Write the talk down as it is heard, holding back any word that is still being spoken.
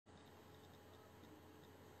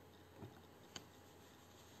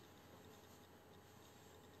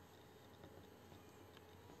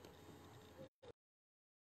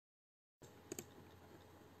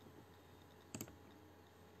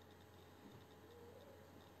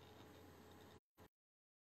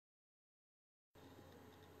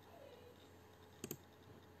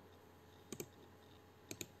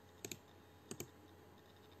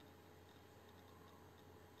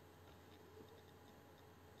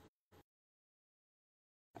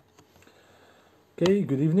Okay,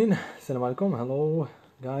 good evening. Assalamu alaikum. Hello,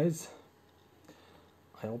 guys.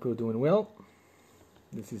 I hope you're doing well.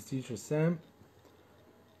 This is Teacher Sam.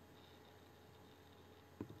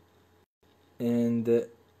 And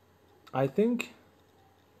I think...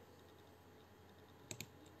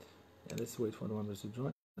 Yeah, let's wait for the members to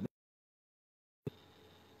join.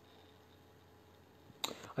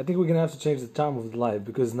 I think we're going to have to change the time of the live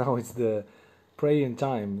because now it's the praying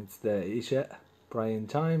time. It's the Isha praying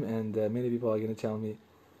time, and many people are going to tell me,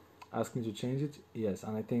 ask me to change it. Yes,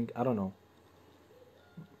 and I think, I don't know.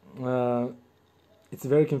 It's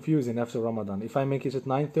very confusing after Ramadan. If I make it at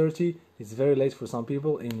 9:30, it's very late for some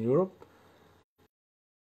people in Europe,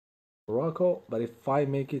 Morocco. But if I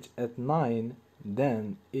make it at 9,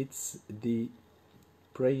 then it's the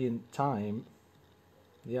praying time.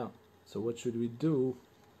 Yeah. So what should we do?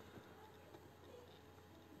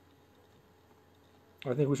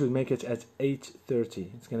 I think we should make it at 8:30.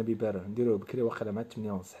 It's gonna be better. نديرو بكري واخا مع 8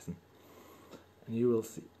 ونص حسن. And you will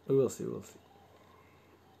see. We will see.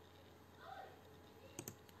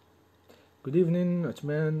 Good evening,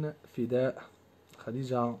 عثمان, فداء,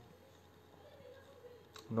 خديجة,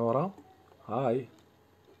 Nora. Hi.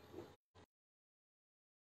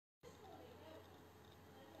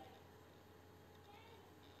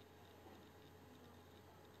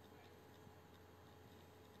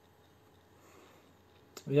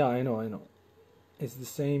 Yeah, I know. It's the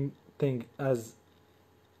same thing as,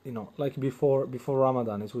 like before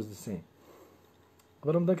Ramadan, it was the same.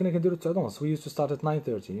 But Ramadan كنا كنديرو 9:30. We used to start at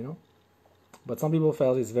 9:30, But some people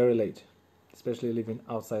felt it's very late, especially living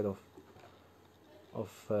outside of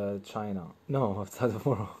China. No, outside of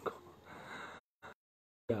Morocco.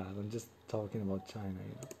 God, I'm just talking about China,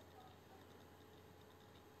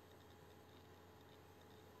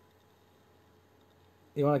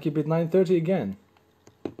 You want to keep it 9:30 again?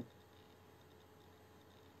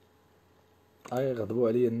 غضبوا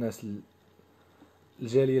علي الناس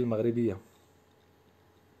الجالية المغربية.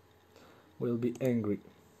 Will be angry.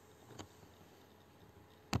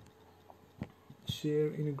 Share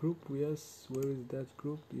in a group. Yes, where is that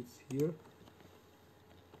group? It's here.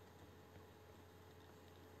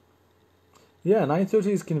 Yeah,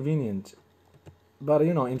 9:30 is convenient, but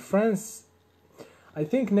in France, I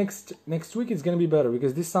think next week it's gonna be better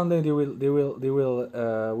because this Sunday we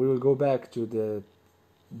will go back to the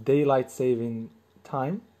daylight saving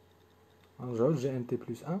time.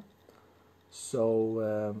 GMT+1. So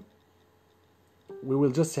we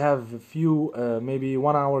will just have a few, maybe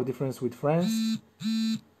 1 hour difference with France,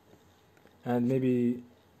 and maybe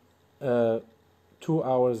 2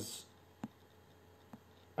 hours.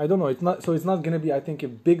 I don't know. It's not gonna be, I think,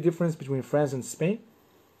 a big difference between France and Spain,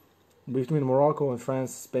 between Morocco and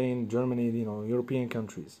France, Spain, Germany, European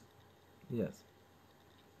countries. Yes.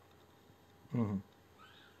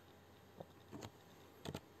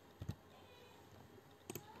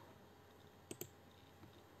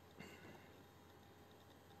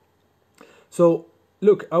 So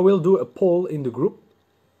look, I will do a poll in the group.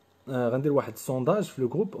 غندير واحد sondage في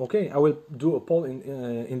الجروب. Okay, I will do a poll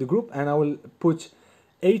in the group, and I will put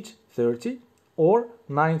 8:30 or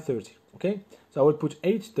 9:30. Okay, so I will put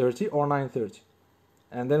 8:30 or 9:30,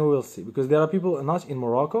 and then we will see, because there are people not in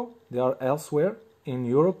Morocco, they are elsewhere in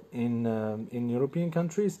Europe, in European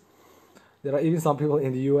countries. There are even some people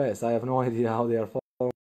in the US. I have no idea how they are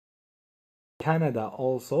following. Canada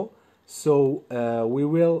also. So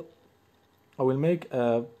I will make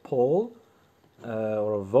a poll or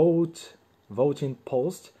a voting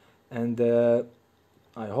post, and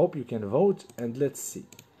I hope you can vote, and let's see,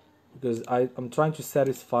 because I'm trying to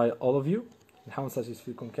satisfy all of you.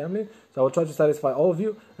 So I will try to satisfy all of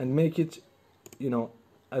you and make it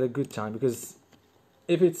at a good time, because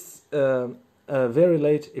if it's very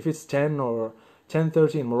late, if it's 10 or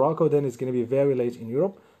 10:30 in Morocco, then it's going to be very late in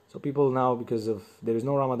Europe. So people now, because of there is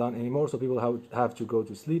no Ramadan anymore, so people have to go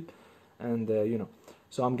to sleep, and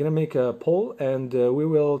so I'm gonna make a poll, and we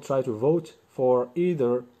will try to vote for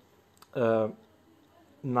either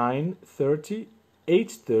 9:30,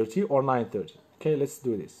 8:30 or 9:30. Okay, let's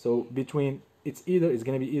do this. So it's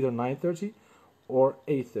gonna be either 9:30 or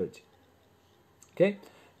 8:30. Okay,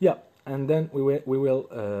 yeah, and then we will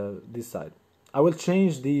decide. I will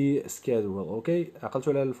change the schedule. Okay,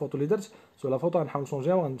 عقلتوا على الفوتو اللي درت. So la photo غنحاول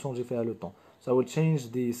نشونجيها وغنشونجي فيها le temps. So I will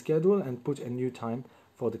change the schedule and put a new time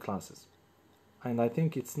for the classes. And I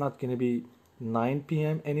think it's not going to be 9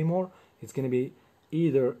 p.m. anymore. It's going to be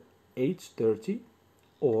either 8:30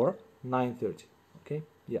 or 9:30. Okay,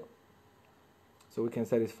 yeah. So we can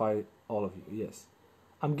satisfy all of you. Yes,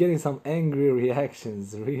 I'm getting some angry reactions.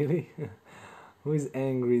 Really? Who is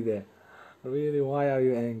angry there? Really? Why are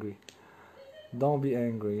you angry? Don't be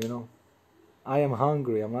angry, I am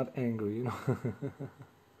hungry. I'm not angry, you know.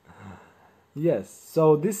 Yes.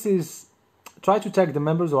 So this is, try to tag the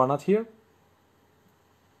members who are not here,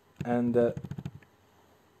 and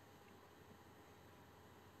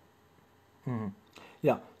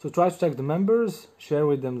yeah. So try to tag the members, share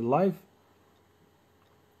with them the live,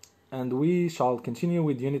 and we shall continue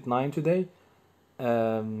with Unit 9 today.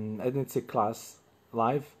 And it's a class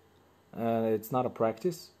live. It's not a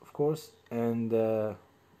practice, of course. And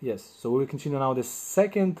yes, so we'll continue now the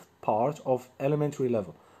second part of elementary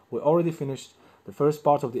level. We already finished the first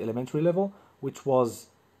part of the elementary level, which was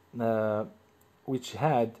we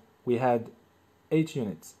had 8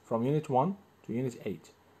 units from Unit 1 to Unit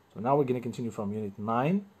 8. So now we're going to continue from Unit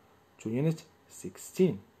 9 to Unit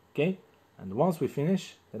 16. Okay, and once we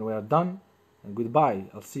finish, then we are done. And goodbye.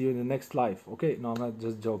 I'll see you in the next live. Okay, no, I'm not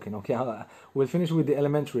just joking. Okay, we'll finish with the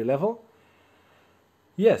elementary level.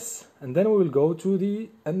 Yes, and then we will go to the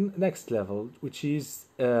next level, which is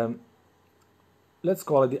let's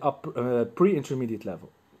call it the pre-intermediate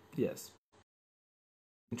level. Yes,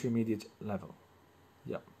 intermediate level.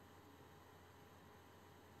 Yeah.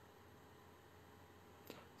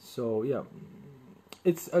 So yeah,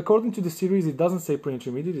 it's according to the series. It doesn't say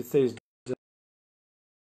pre-intermediate. It says just,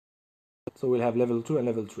 so we'll have level 2 and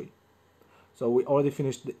level 3. So we already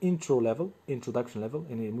finished the introduction level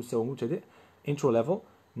in مستوى مبتدئ, intro level.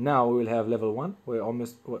 Now we will have level 1. We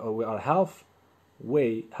are half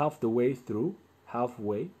the way through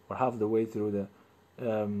the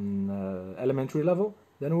elementary level.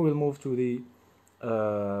 Then we will move to the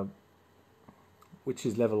which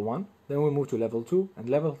is level 1. Then we'll move to level 2 and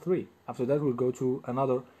level 3. After that, we'll go to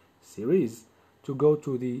another series to go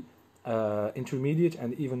to the intermediate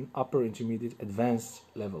and even upper intermediate advanced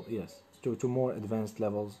level. Yes, to more advanced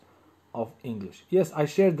levels of English. Yes, I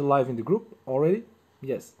shared the live in the group already.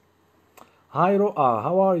 Yes. Hi,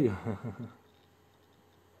 how are you?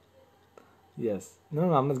 Yes.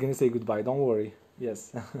 No, I'm not gonna say goodbye. Don't worry.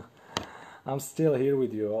 Yes. I'm still here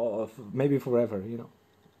with you, maybe forever, you know.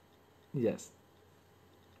 Yes.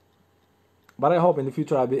 But I hope in the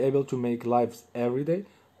future I'll be able to make lives every day,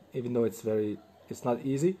 even though it's not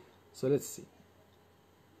easy. So let's see.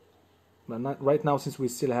 But not right now, since we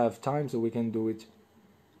still have time, so we can do it.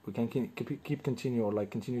 We can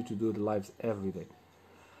continue to do the lives every day.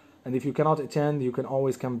 And if you cannot attend, you can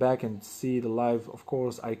always come back and see the live. Of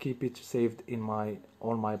course, I keep it saved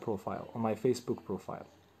on my profile, on my Facebook profile.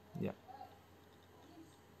 Yeah.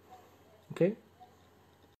 Okay.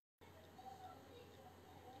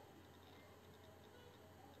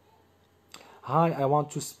 Hi, I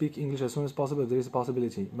want to speak English as soon as possible if there is a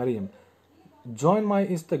possibility. Mariam, join my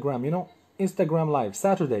Instagram, Instagram live,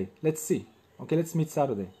 Saturday. Let's see. Okay, let's meet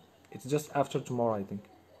Saturday. It's just after tomorrow, I think.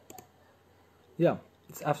 Yeah,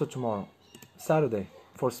 it's after tomorrow. Saturday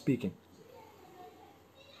for speaking.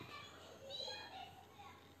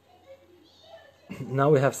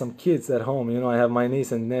 Now we have some kids at home. I have my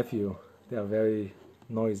niece and nephew. They are very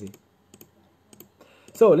noisy.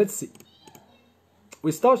 So let's see.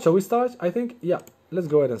 Shall we start? I think, yeah, let's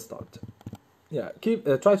go ahead and start. Yeah,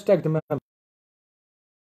 try to tag the member.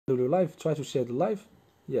 Live, try to share the live.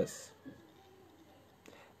 Yes.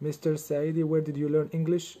 Mr. Saidi, where did you learn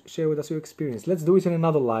English? Share with us your experience. Let's do it in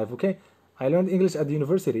another live, okay? I learned English at the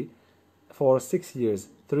university for 6 years.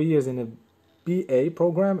 3 years in a BA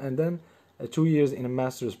program and then 2 years in a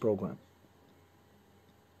master's program.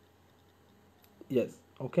 Yes.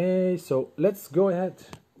 Okay, so let's go ahead.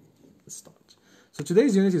 Let's start. So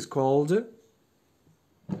today's unit is called,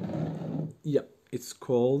 it's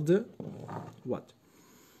called what?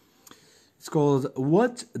 It's called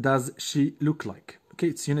What Does She Look Like? Okay,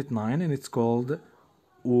 it's unit 9 and it's called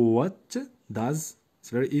What Does, it's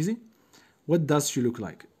very easy. What does she look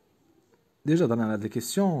like? ديجا ضلنا على هاد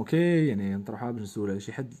الكيسيون اوكي يعني نطرحها باش نسولها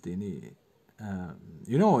شي حد يعني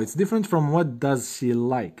it's different from what does she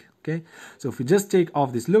like. Okay, so if we just take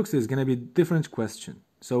off these looks, there's gonna be different question.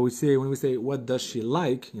 So when we say what does she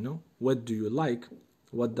like, what do you like?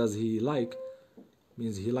 What does he like?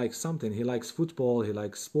 Means he likes something. He likes football, he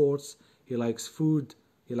likes sports, he likes food,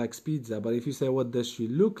 he likes pizza. But if you say what does she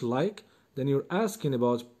look like, then you're asking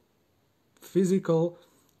about physical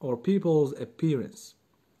or people's appearance.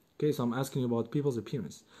 Okay, so I'm asking you about people's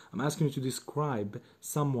appearance. I'm asking you to describe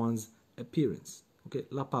someone's appearance. Okay,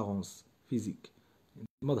 l'apparence physique.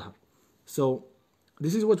 مظهر. So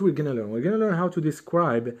this is what we're gonna learn. We're gonna learn how to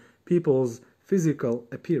describe people's physical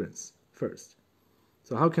appearance first.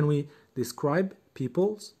 So how can we describe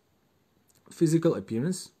people's physical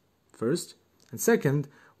appearance first? And second,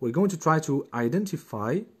 we're going to try to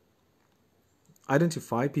identify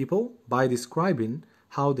people by describing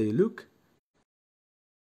how they look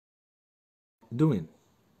doing.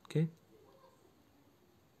 Okay.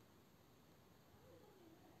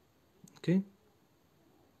 Okay.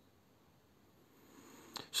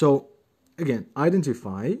 So again,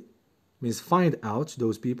 identify means find out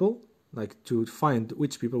those people, like to find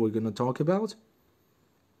which people we're going to talk about.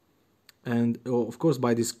 And of course,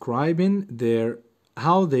 by describing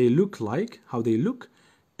how they look like, how they look,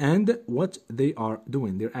 and what they are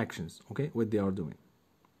doing, their actions, okay, what they are doing.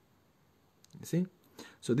 You see?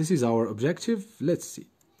 So this is our objective. Let's see.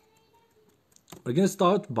 We're going to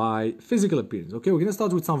start by physical appearance, okay? We're going to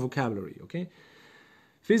start with some vocabulary, okay?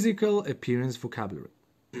 Physical appearance vocabulary.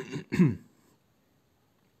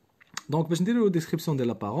 Donc, باش نديرو description de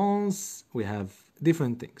l'apparence, we have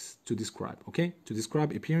different things to describe, okay? To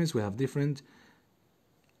describe appearance, we have different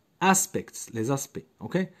aspects, les aspects,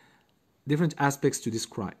 okay? Different aspects to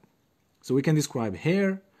describe. So we can describe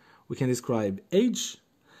hair, we can describe age,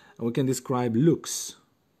 and we can describe looks.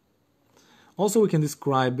 Also, we can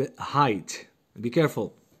describe height. Be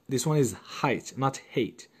careful. This one is height, not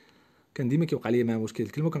hate. كان ديما كيوقع لي مع مشكل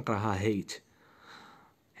الكلمة كنقراها hate.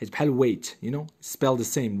 حيت بحال weight, you know, spelled the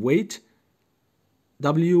same. Weight,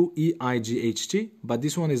 W-E-I-G-H-T, but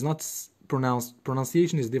this one is not pronounced.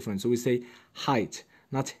 Pronunciation is different. So we say height,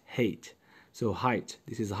 not hate. So height,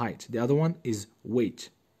 this is height. The other one is weight.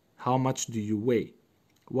 How much do you weigh?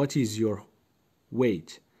 What is your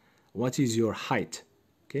weight? What is your height?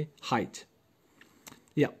 Okay, height.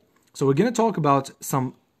 Yeah. So we're going to talk about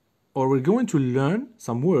we're going to learn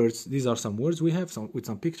some words. These are some words we have with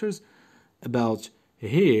some pictures about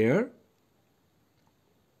hair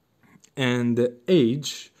and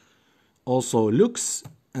age, also looks,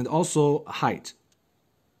 and also height.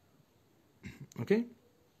 Okay?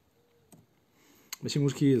 ماشي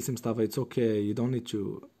مشكل سي مصطفى, it's okay. You don't need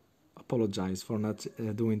to apologize for not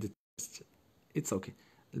doing the test. It's okay.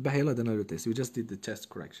 الباقي يلا درنا له test. We just did the test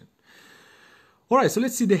correction. Alright, so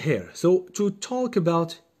let's see the hair. So to talk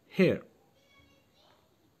about hair.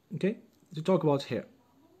 Okay? To talk about hair.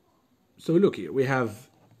 So look here, we have,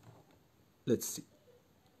 let's see,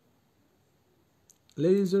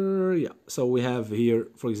 laser, yeah. So we have here,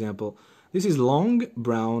 for example, this is long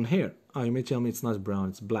brown hair. Oh, you may tell me it's not brown,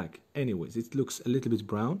 it's black. Anyways, it looks a little bit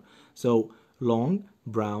brown. So long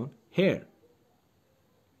brown hair.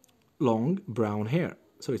 Long brown hair.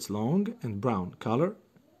 So it's long and brown color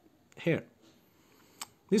hair.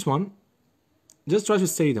 This one, just try to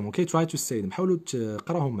say them, okay? Try to say them. حاولوا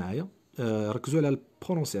تقراهم معايا. ركزوا على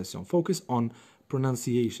pronunciation. Focus on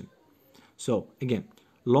pronunciation. So again,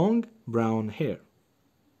 long brown hair.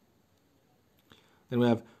 Then we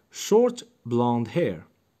have short blonde hair.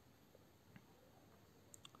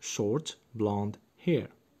 Short blonde hair.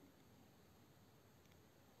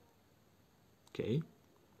 Okay.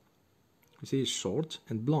 You see, short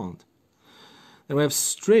and blonde. Then we have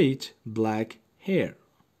straight black hair.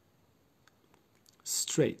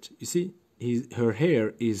 Straight. You see, her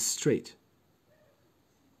hair is straight.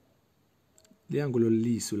 ليه نقولوا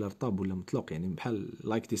ليس ولا رطب ولا مطلق يعني بحال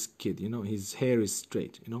like this kid, you know, his hair is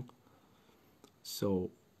straight, you know. So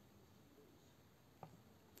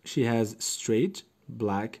she has straight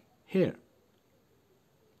black hair.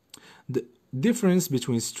 The difference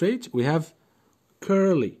between straight, we have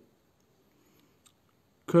curly.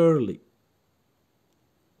 Curly.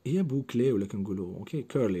 هي بوكلي ولا كنقولوا okay,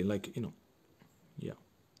 curly, like, you know. Yeah.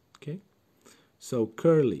 Okay. So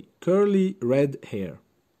curly red hair.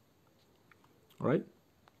 All right.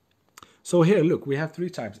 So here, look, we have three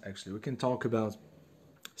types actually. We can talk about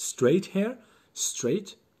straight hair,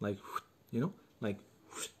 straight, like, you know, like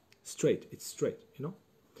straight. It's straight, you know.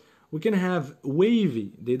 We can have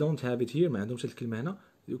wavy. They don't have it here. ما عندهمش الكلمة هنا.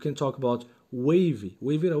 You can talk about wavy.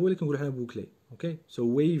 Wavy هو اللي كنقولوا حنا بوكلي. Okay. So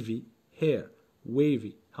wavy hair.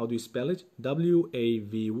 Wavy. How do you spell it?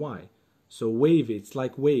 W-A-V-Y. So wavy. It's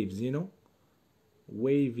like waves, you know.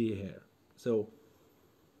 Wavy hair. So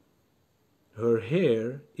her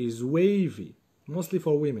hair is wavy, mostly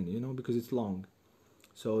for women, you know, because it's long.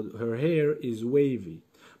 So her hair is wavy.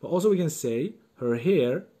 But also we can say her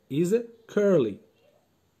hair is curly.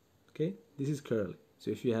 Okay, this is curly.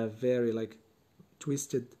 So if you have very like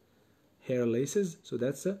twisted hair laces, so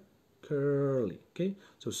that's a curly. Okay,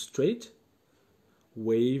 so straight,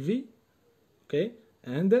 wavy, okay,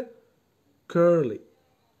 and curly.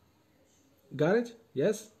 Got it?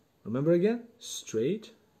 Yes? Remember again?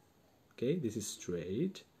 Straight. Okay, this is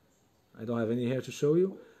straight. I don't have any hair to show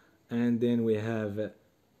you. And then we have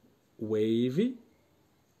wavy.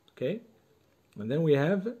 Okay. And then we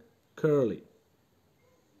have curly.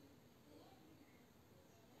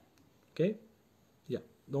 Okay. Yeah.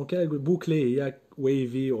 Donc bouclé, yeah,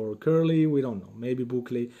 wavy or curly, we don't know. Maybe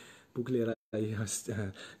bouclé. bouclé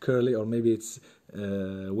curly, or maybe it's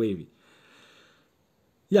wavy.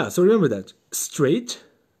 Yeah, so remember that. Straight,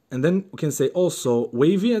 and then we can say also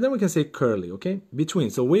wavy, and then we can say curly, okay? Between.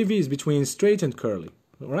 So wavy is between straight and curly,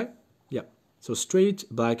 all right? Yeah. So straight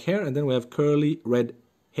black hair, and then we have curly red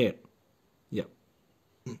hair. Yeah.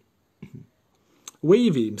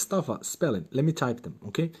 Wavy, Mustafa, spelling. Let me type them,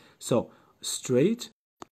 okay? So straight.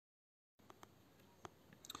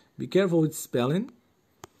 Be careful with spelling.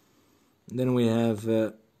 Then we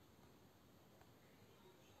have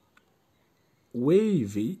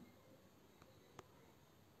wavy.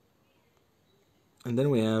 And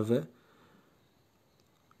then we have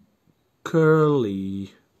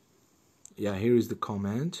curly. Yeah, here is the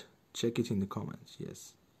comment. Check it in the comments.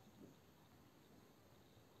 Yes.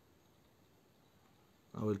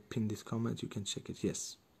 I will pin this comment. You can check it.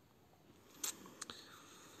 Yes.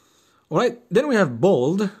 All right. Then we have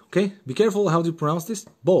bold. Okay. Be careful how to pronounce this.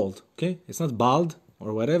 Bold. Okay. It's not bald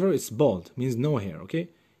or whatever. It's bold. Means no hair. Okay.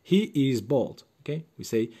 He is bald. Okay. We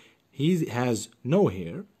say he has no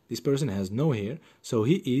hair. This person has no hair. So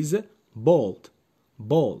he is bald.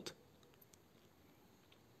 Bald.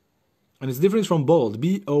 And it's different from bold.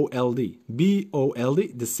 B-O-L-D. B-O-L-D.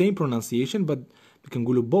 The same pronunciation, but we can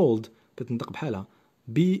go bold. كتنطق بحالها.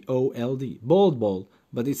 B-O-L-D. Bold, bold.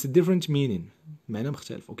 But it's a different meaning. معنى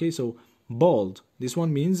مختلف. Okay, so bald. This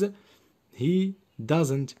one means he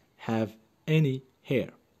doesn't have any hair.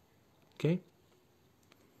 Okay?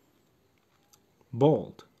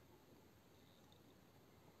 Bald.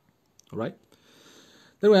 Alright?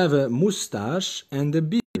 Then we have a mustache and a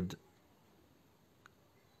beard.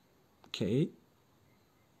 Okay.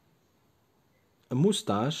 A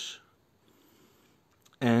mustache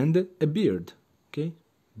and a beard. Okay.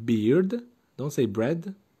 Beard. Don't say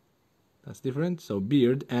bread. That's different. So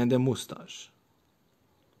beard and a mustache.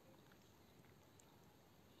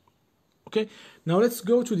 Okay. Now let's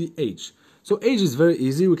go to the age. So age is very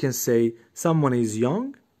easy. We can say someone is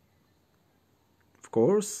young. Of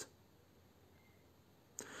course.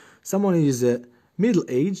 Someone is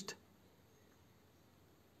middle-aged.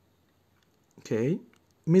 Okay,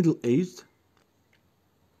 middle-aged.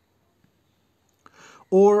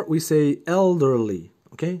 Or we say elderly,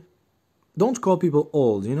 okay? Don't call people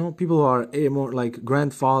old, you know? People who are more like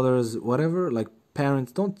grandfathers, whatever, like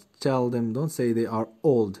parents, don't tell them, don't say they are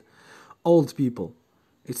old. Old people.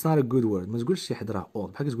 It's not a good word. ما تقولش شي حد راه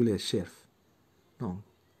old. بحال تقول ليه شيرف. No,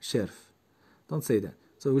 شيرف. Don't say that.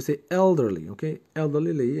 So we say elderly, okay?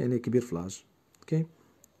 Elderly اللي يعني كبير في العمر. Okay?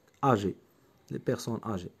 Âgé. Les personnes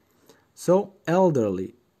âgées. So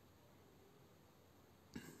elderly.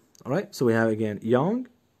 Alright, so we have again young.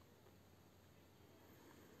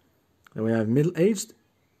 Then we have middle-aged.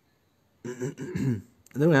 And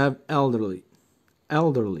then we have elderly.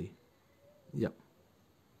 Elderly. Yeah.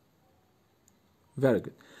 Very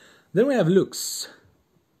good. Then we have looks.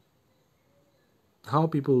 How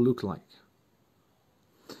people look like.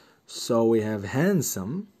 So we have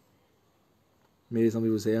handsome. Maybe some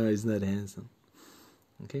people say, oh, he's not handsome.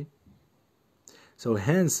 Okay. So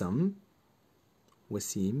handsome.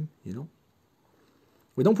 Wasim, you know.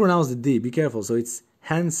 We don't pronounce the D. Be careful. So it's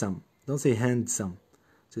handsome. Don't say handsome.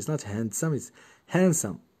 So it's not handsome. It's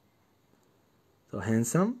handsome. So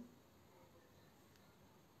handsome.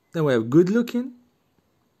 Then we have good looking.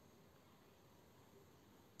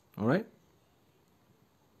 Alright.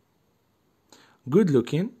 Good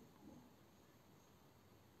looking.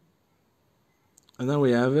 And then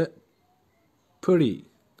we have pretty.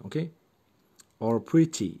 Okay. Or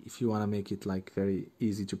pretty, if you want to make it like very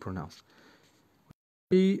easy to pronounce.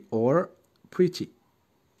 Pretty or pretty.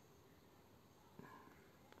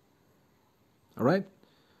 Alright?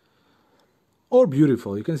 Or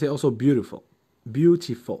beautiful. You can say also beautiful.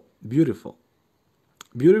 Beautiful. Beautiful.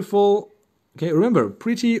 Beautiful. Okay, remember,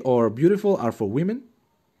 pretty or beautiful are for women,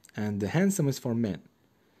 and the handsome is for men.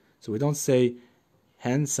 So we don't say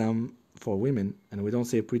handsome for women, and we don't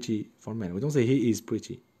say pretty for men. We don't say he is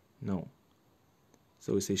pretty. No.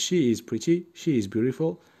 So we say she is pretty, she is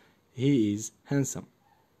beautiful, he is handsome.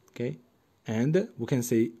 Okay? And we can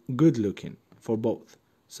say good looking for both.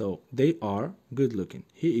 So they are good looking.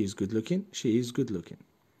 He is good looking, she is good looking.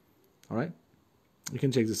 Alright? You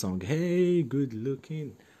can check the song. Hey, good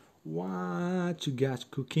looking, what you got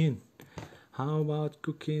cooking? How about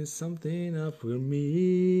cooking something up for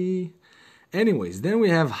me? Anyways, then we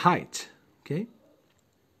have height. Okay?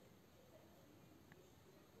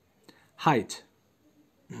 Height.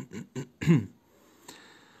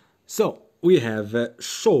 So we have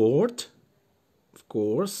short, of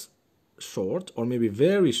course, short or maybe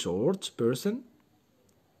very short person.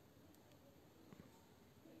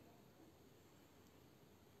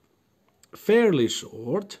 fairly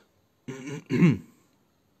short.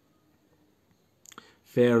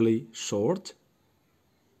 Fairly short.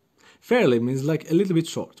 Fairly means like a little bit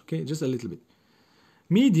short, okay? Just a little bit.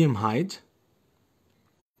 Medium height.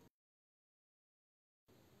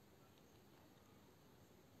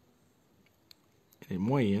 يعني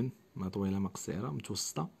موين، ما طويلة ما قصيرة،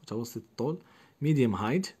 متوسطة، متوسط الطول. Medium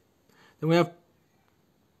height. Then we have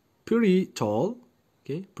pretty tall.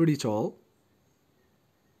 Okay, pretty tall.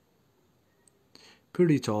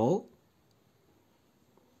 Pretty tall.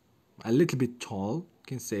 A little bit tall. You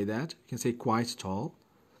can say that. You can say quite tall.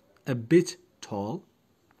 A bit tall.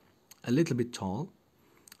 A little bit tall.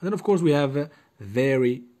 And then of course we have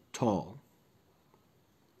very tall.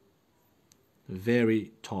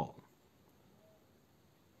 Very tall.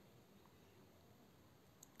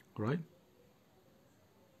 Right?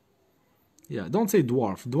 Yeah, don't say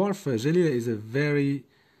dwarf. Dwarf, Jalila, is a very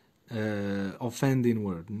offending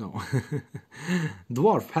word. No.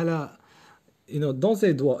 Dwarf, hala, you know, don't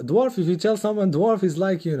say dwarf. Dwarf, if you tell someone dwarf, is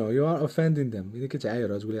like, you know, you are offending them.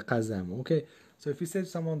 Okay? So if you say to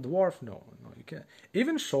someone dwarf, no, you can't.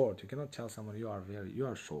 Even short, you cannot tell someone you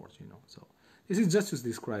are short, you know. So this is just to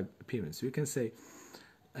describe appearance. You can say,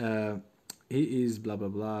 he is blah, blah,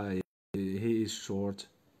 blah, he is short,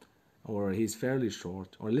 or he's fairly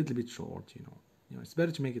short, or a little bit short, you know. It's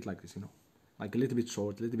better to make it like this, you know. Like a little bit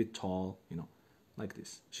short, a little bit tall, you know, like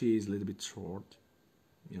this. She is a little bit short,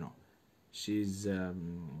 you know. She's a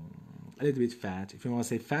little bit fat. If you want to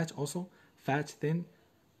say fat also, fat, thin,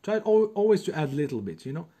 try always to add a little bit,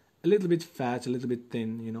 you know. A little bit fat, a little bit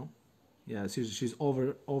thin, you know. Yeah, she's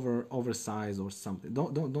oversized or something.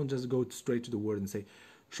 Don't just go straight to the word and say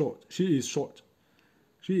short. She is short.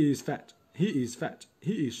 She is fat. He is fat.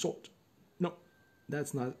 He is short. No,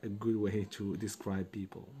 that's not a good way to describe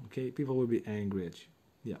people. Okay, people will be angry at you.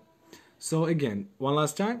 Yeah. So again, one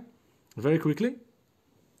last time, very quickly.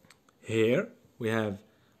 Hair, we have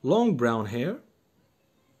long brown hair,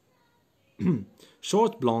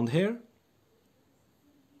 short blonde hair,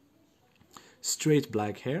 straight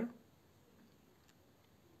black hair,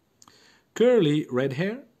 curly red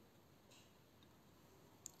hair,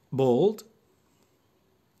 bald,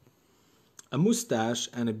 a mustache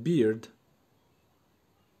and a beard.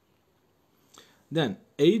 Then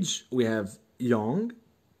age, we have young,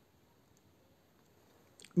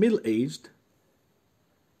 middle-aged,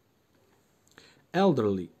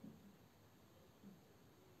 elderly.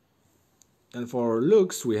 And for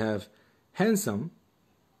looks, we have handsome,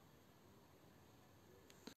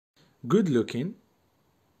 good looking,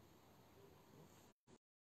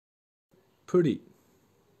 pretty,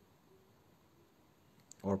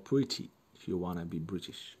 or pretty if you want to be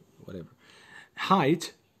British, whatever.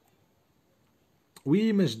 Height,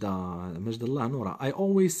 وي مجد الله نورا. I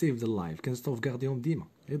always save the live. كنستوفغارديهم ديما.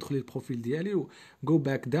 ادخلي البروفيل ديالي و go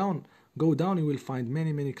back down. Go down, you will find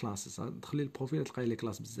many classes. دخلي البروفيل تلقاي لي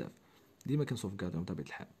كلاس بزاف. ديما كنستوفغارديهم بطبيعة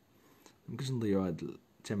الحال. ممكنش نضيعوا هاد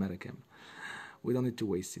التمارة كاملة. We don't need to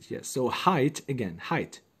waste it. Yes. So height again.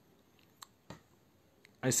 Height.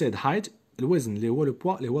 I said height. الوزن اللي هو le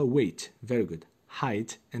poids اللي هو weight. Very good.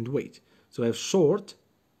 Height and weight. So I have short.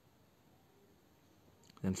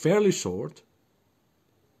 Then fairly short.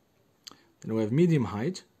 Then we have medium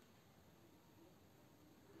height.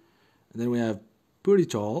 And then we have pretty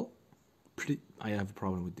tall. I have a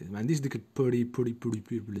problem with this. Man, this is pretty,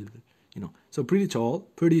 you know. So pretty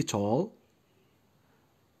tall,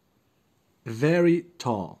 very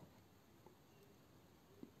tall.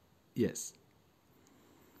 Yes.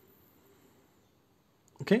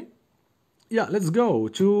 Okay. Yeah, let's go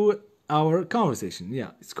to our conversation.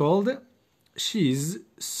 Yeah, it's called She's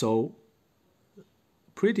So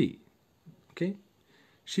Pretty. Okay.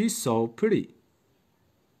 She's so pretty.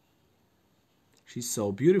 She's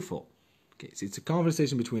so beautiful. Okay, so it's a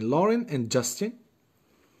conversation between Lauren and Justin.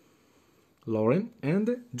 Lauren and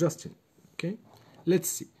Justin. Okay, let's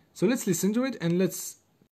see. So let's listen to it and let's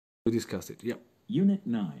discuss it. Yeah. Unit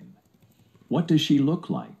 9. What does she look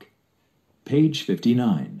like? Page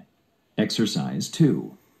 59. Exercise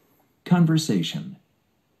 2. Conversation.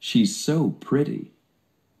 She's so pretty.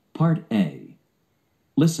 Part A.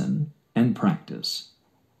 Listen and practice.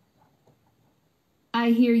 I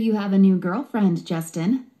hear you have a new girlfriend,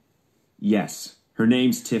 Justin. Yes, her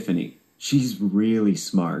name's Tiffany. She's really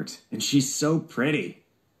smart, and she's so pretty.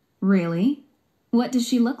 Really? What does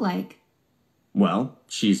she look like? Well,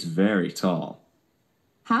 she's very tall.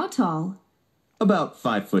 How tall? About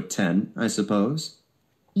 5'10", I suppose.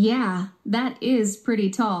 Yeah, that is pretty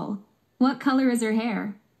tall. What color is her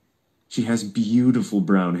hair? She has beautiful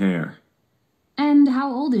brown hair. And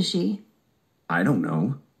how old is she? I don't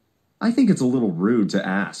know. I think it's a little rude to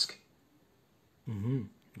ask.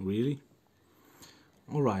 Really?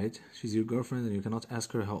 All right. She's your girlfriend and you cannot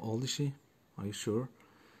ask her how old is she? Are you sure?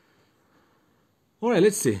 All right,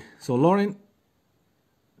 let's see. So Lauren,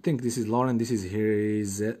 I think this is Lauren. This is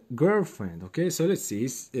his girlfriend. Okay, so let's see.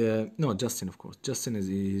 No, Justin, of course. Justin is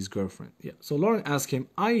his girlfriend. Yeah. So Lauren asked him,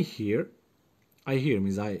 I hear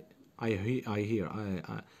means I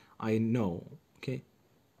know. Okay,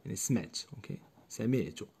 and it's met. Okay,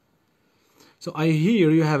 سمعت. So I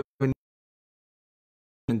hear you have a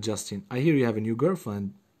Justin. I hear you have a new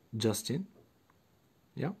girlfriend, Justin.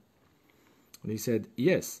 Yeah. And he said,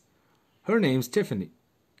 yes. Her name's Tiffany.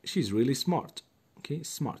 She's really smart. Okay,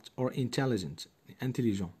 smart or intelligent.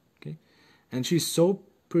 Okay, and she's so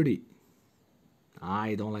pretty.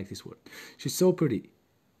 I don't like this word. She's so pretty.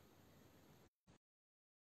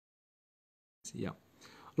 Yeah.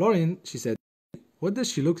 Lauren, she said, what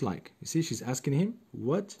does she look like? You see, she's asking him,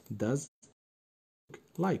 what does she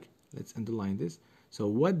look like? Let's underline this. So,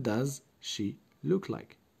 what does she look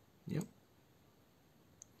like? Yeah.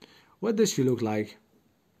 What does she look like?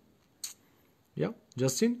 Yeah,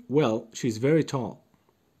 Justin? Well, she's very tall.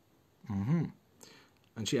 And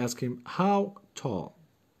she asked him, how tall?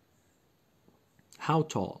 How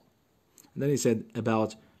tall? And then he said,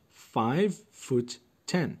 about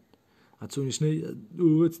 5'10". هتسولني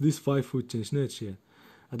شنو what's this 5'10"؟ شنو هادشي؟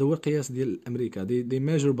 هذا هو القياس ديال امريكا. they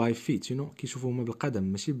measure by feet, you know. كيشوفوا هما بالقدم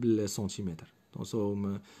ماشي بالسنتيمتر. so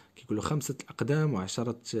كيقولوا 5 أقدام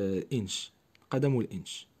و10 إنش. القدم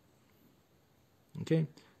والإنش. Okay,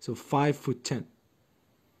 so 5'10".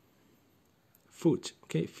 Foot,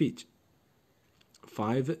 okay, feet.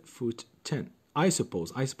 5'10". I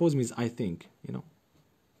suppose means I think, you know.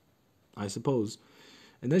 I suppose.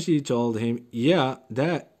 And then she told him, yeah,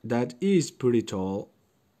 that is pretty tall.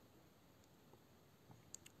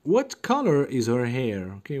 What color is her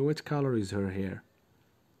hair? Okay, what color is her hair?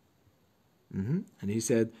 And he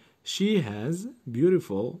said, she has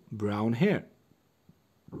beautiful brown hair.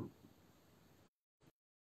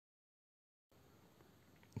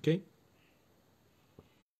 Okay.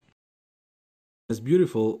 Has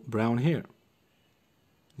beautiful brown hair.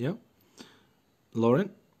 Yeah. Lauren.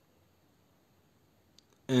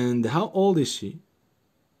 And how old is she?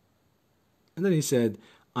 And then he said,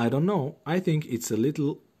 I don't know. I think it's a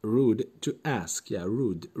little rude to ask. Yeah,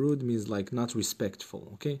 rude. Rude means like not respectful,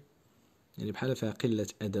 okay? يعني بحالة فيها قلة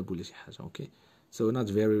أدب ولا شي حاجة, okay? So not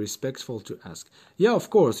very respectful to ask. Yeah, of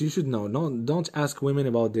course, you should know. No, don't ask women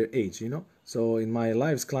about their age, you know? So in my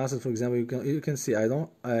lives classes, for example, you can see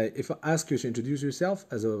if I ask you to introduce yourself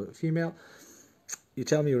as a female, you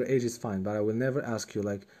tell me your age is fine, but I will never ask you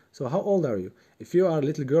like, so how old are you? If you are a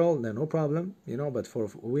little girl, then no problem, you know, but for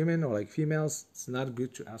women or like females, it's not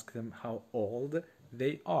good to ask them how old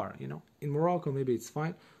they are, you know. In Morocco, maybe it's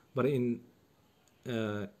fine, but in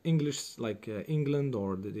English, like England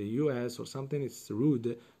or the US or something, it's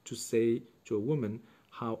rude to say to a woman,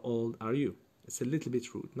 how old are you? It's a little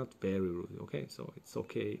bit rude, not very rude, okay? So it's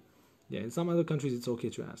okay. Yeah, in some other countries, it's okay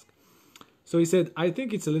to ask. So he said, I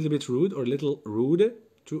think it's a little bit rude or a little rude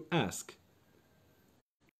to ask.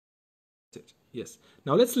 Yes.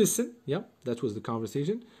 Now let's listen. Yeah, that was the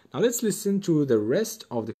conversation. Now let's listen to the rest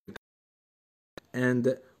of the.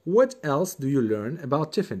 And what else do you learn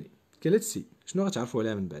about Tiffany? Okay, let's see. شنو غتعرفوا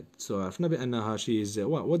عليها من بعد؟ So عرفنا بأنها she is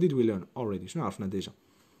what did we learn already? شنو عرفنا ديجا؟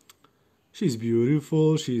 She's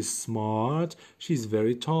beautiful, she's smart, she's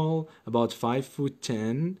very tall, about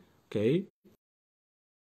 5'10", okay?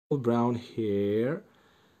 Brown hair,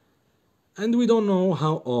 and we don't know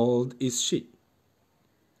how old is she.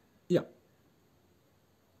 Yeah.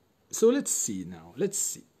 So let's see now. Let's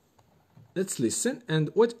see. Let's listen. And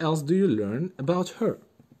what else do you learn about her?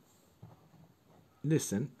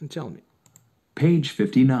 Listen and tell me. Page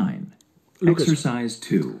 59. Look at her. Exercise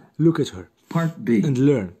 2. Look at her Part B. and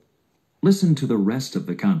learn. Listen to the rest of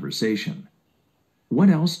the conversation. What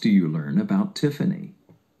else do you learn about Tiffany?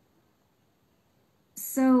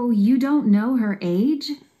 So you don't know her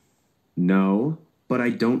age? No, but I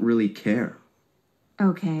don't really care.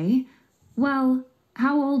 Okay. Well,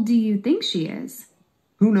 how old do you think she is?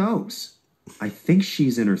 Who knows? I think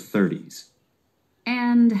she's in her 30s.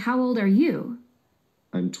 And how old are you?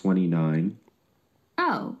 I'm 29.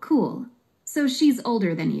 Oh, cool. So she's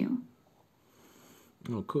older than you.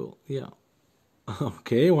 Oh, cool. Yeah.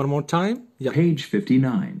 Okay, one more time. Yeah. Page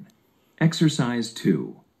 59. Exercise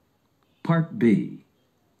 2. Part B.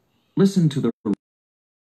 Listen to the.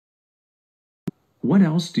 What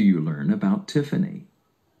else do you learn about Tiffany?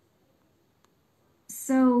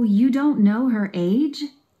 So you don't know her age?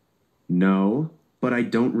 No, but I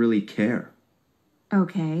don't really care.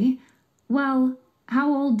 Okay. Well,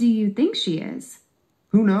 how old do you think she is?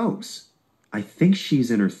 Who knows? I think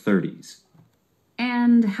she's in her 30s.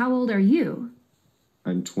 And how old are you?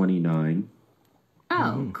 I'm 29.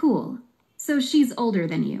 Oh, cool. So she's older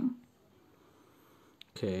than you.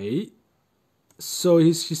 Okay. So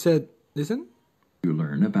she said, listen. You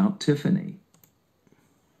learn about Tiffany.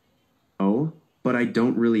 Oh, but I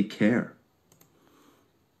don't really care.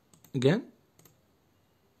 Again?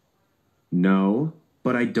 No,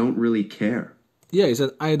 but I don't really care. Yeah, he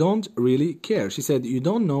said, I don't really care. She said, you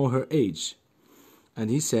don't know her age. And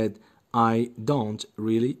he said, I don't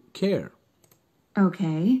really care.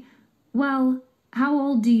 Okay. Well, how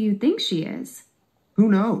old do you think she is? Who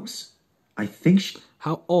knows? I think she...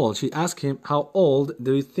 How old? She asked him, how old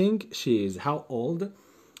do you think she is? How old?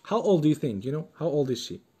 How old do you think? You know, how old is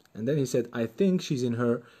she? And then he said, I think she's in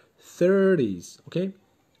her 30s. Okay?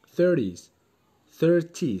 30s.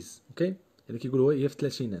 30s. Okay? اللي كيقولوا هي في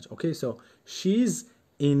الثلاثينات. Okay? So she's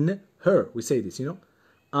in her. We say this, you know.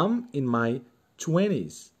 I'm in my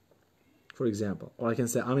 20s. For example. Or I can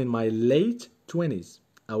say I'm in my late 20s.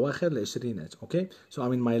 أواخر العشرينات. Okay? So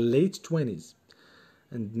I'm in my late 20s.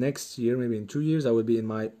 And next year, maybe in 2 years, I will be in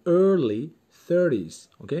my early 30s.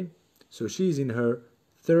 Okay? So she's in her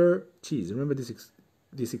 30s. Remember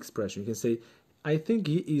this expression. You can say, I think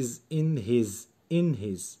he is in his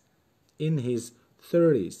 30s.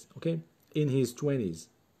 Okay? In his 20s.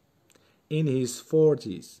 In his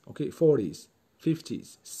 40s. Okay? 40s,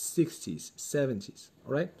 50s, 60s, 70s.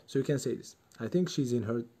 All right? So you can say this. I think she's in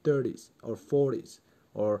her 30s or 40s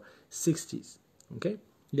or 60s. Okay?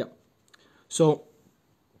 Yeah. So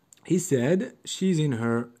he said she's in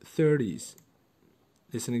her 30s.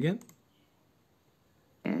 Listen again.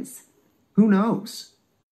 Is. Who knows?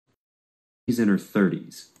 She's in her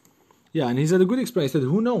 30s. Yeah, and he said a good expression. He said,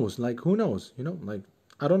 who knows? Like, who knows? You know, like,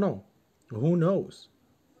 I don't know. Who knows?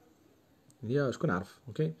 Yeah, شكون عارف.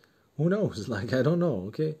 Okay? Who knows? Like, I don't know.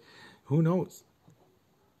 Okay? Who knows?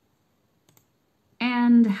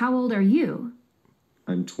 And how old are you?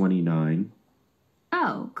 I'm 29.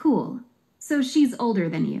 Oh, cool. So she's older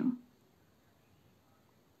than you.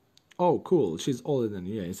 Oh, cool. She's older than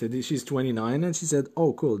you. Yeah, he said she's 29, and she said,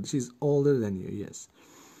 oh, cool. She's older than you. Yes.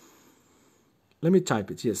 Let me type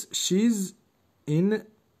it. Yes. She's in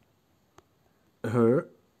her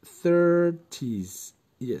 30s.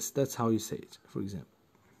 Yes, that's how you say it, for example.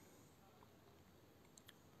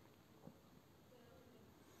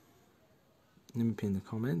 Let me pin the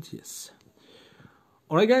comment. Yes.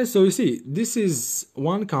 Alright, guys. So you see, this is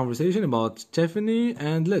one conversation about Tiffany,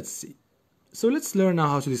 and let's see. So let's learn now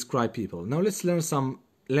how to describe people. Now let's learn some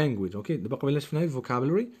language, okay? دابا قبيله شفنا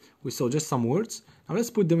vocabulary. We saw just some words. Now let's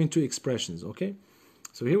put them into expressions, okay?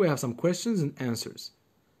 So here we have some questions and answers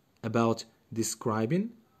about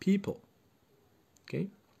describing people. Okay?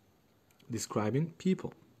 Describing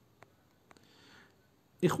people.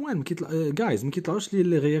 إخوان ما كيطلع guys ما كيطلعوش لي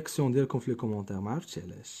لي رياكسيون ديالكم في لي كومونتير ما عرفتش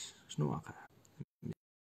علاش شنو واقع.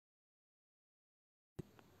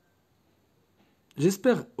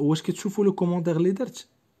 جيسبر واش كتشوفوا لو كومونتير اللي درت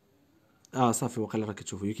صافي واقيلا راه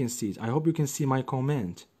كتشوفوا. You can see it. I hope you can see my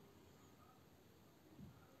comment.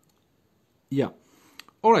 Yeah.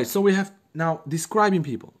 Alright, so we have now describing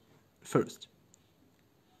people first.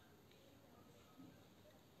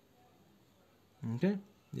 Okay?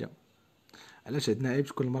 Yeah. علاش عندنا عيب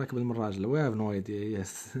كل مرة قبل من الراجل. We have no idea.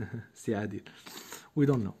 Yes. سي عادل. We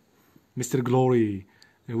don't know. Mr. Glory.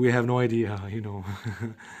 We have no idea, you know.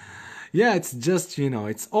 Yeah, it's just, you know,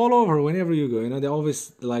 it's all over whenever you go. You know, they always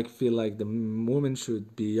like feel like the woman should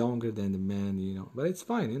be younger than the man, you know. But it's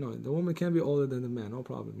fine, you know. The woman can be older than the man, no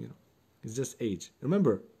problem, you know. It's just age.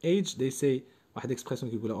 Remember, age, they say, واحد expression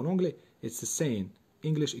كيقولها en anglais, it's a saying,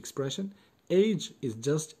 English expression. Age is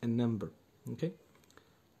just a number, okay?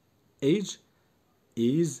 Age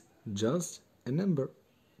is just a number.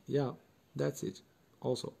 Yeah, that's it.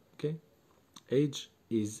 Also, okay? Age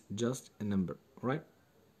is just a number, right?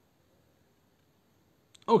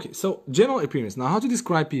 Okay, so general appearance. Now, how to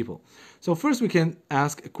describe people? So first we can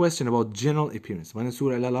ask a question about general appearance.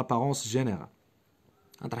 نسول على l'apparence générale.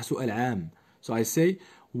 نطرح سؤال عام. So I say,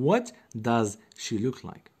 what does she look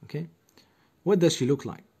like? Okay? What does she look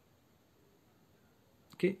like?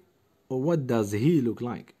 Okay? Or what does he look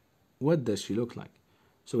like? What does she look like?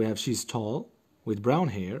 So we have she's tall with brown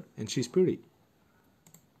hair and she's pretty.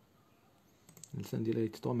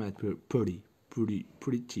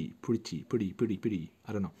 Pretty.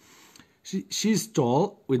 I don't know. She's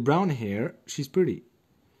tall with brown hair. She's pretty.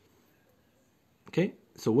 Okay?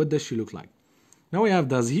 So what does she look like? Now we have,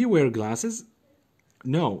 does he wear glasses?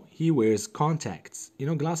 No, he wears contacts. You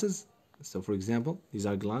know glasses? So for example, these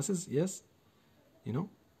are glasses, yes? You know,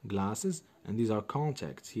 glasses, and these are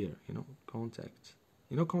contacts here, you know, contacts.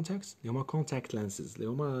 you know contacts اللي هما contact lenses اللي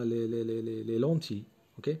هما لي لونتي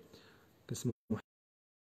اوكي كنسمو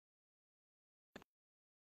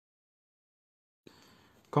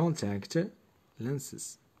contact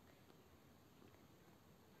lenses.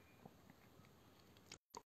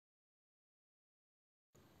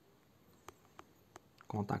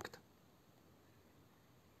 Contact.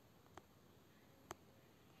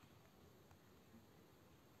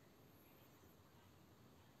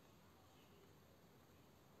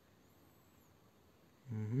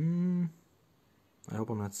 I hope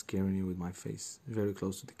I'm not scaring you with my face very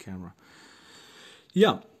close to the camera.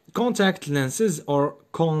 Yeah, contact lenses or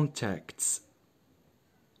contacts.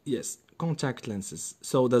 Yes, contact lenses.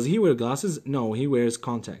 So does he wear glasses? No, he wears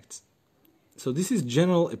contacts. So this is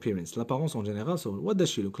general appearance, l'apparence en général. So what does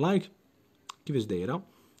she look like? كيفاش دايرة؟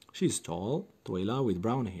 She's tall, طويلة, with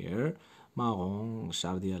brown hair, marron,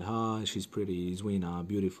 الشعر ديالها, she's pretty, زوينة,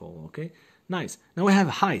 beautiful, okay? Nice. Now we have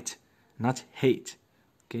height, not hate,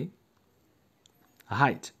 okay?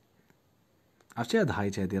 height. عرفتي هاد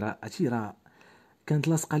height هادي راه كانت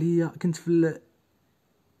لاصقة ليا كنت في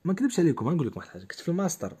ما نكذبش عليكم غنقول لكم واحد الحاجة كنت في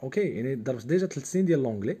الماستر اوكي يعني درت ديجا 3 سنين ديال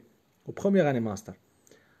لونجلي وبروميير اني ماستر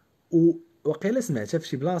وقيلا سمعتها في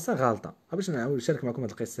شي بلاصه غلطه باش نشارك معكم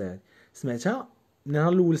هاد القصه هادي سمعتها من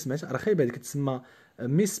النهار الاول سمعتها راه خايبه هذيك كتسمى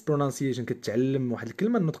ميس برونانسيشن كتعلم واحد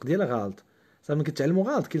الكلمه النطق ديالها غلط صافي ملي كتعلمو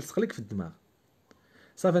غلط كيلصق لك في الدماغ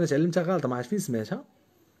صافي انا تعلمتها غلطه ما عرفت فين سمعتها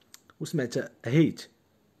وسمعت هيت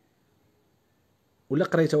ولا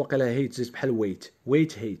قريتها وقيلا هيت جات بحال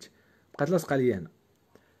ويت هيت بقات لاصقه ليا هنا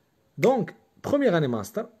دونك بروميير اني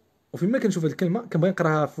ماستر وفيما كنشوف هاد الكلمه كنبغي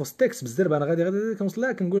نقراها في وسط التكست بالزربه انا غادي كنوصل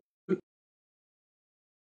لها كنقول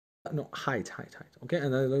no height okay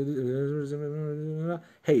and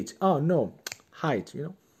hate no height you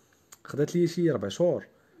know خدات لي شي 4 شهور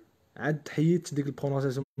عاد حيدت ديك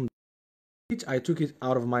البرونونسياسيون I took it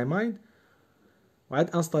out of my mind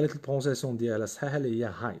وعاد انستاليت البرونونسياسيون ديالها صحيحه اللي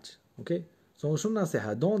هي height اوكي شنو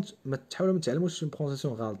النصيحه دونت ما تحاولوا ما تعلموش شي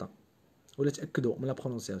برونونسياسيون غلطه ولا تاكدوا من لا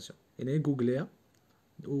برونونسياسيون يعني جوجليها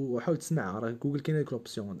وحاول تسمعها راه جوجل كاينه ديك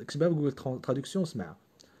لوبسيون كتبها بجوجل تراديكسيون سمعها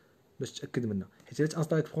باش تاكد منها حيت الا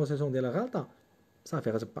تانستاليت البروسيسون ديالها غلطه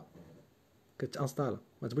صافي غتبقى كتانستالا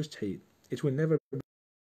ما تبغيش تحيد it will never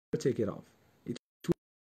take it off it will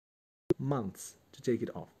months to take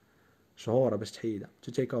it off شهور باش تحيدها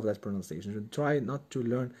to take off that pronunciation try not to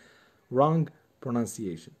learn wrong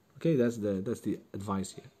pronunciation okay that's the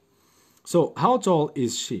advice here so how tall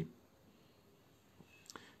is she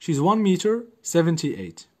she's 1 meter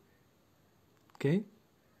 78 okay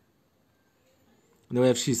and then we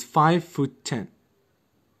have she's 5'10".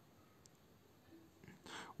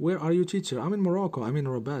 Where are you, teacher? I'm in Morocco. I'm in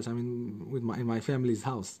Rabat. I'm in my family's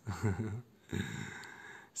house.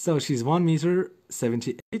 So she's 1 meter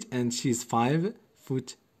 78 and she's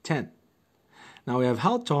 5'10". Now we have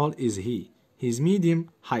how tall is he? He's medium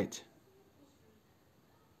height.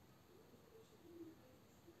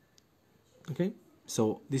 Okay, so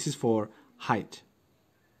this is for height.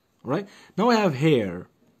 All right. Now we have hair.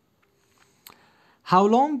 How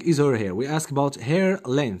long is her hair? We ask about hair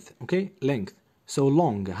length, okay? Length. So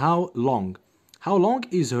long, how long? How long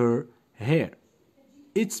is her hair?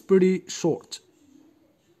 It's pretty short.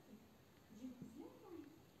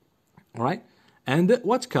 All right? And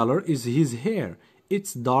what color is his hair?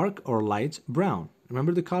 It's dark or light brown.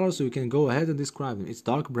 Remember the color so you can go ahead and describe them. It's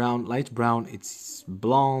dark brown, light brown, it's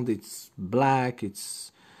blonde, it's black, it's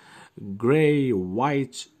gray,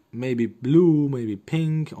 white, maybe blue, maybe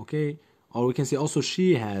pink, okay? Or we can say also she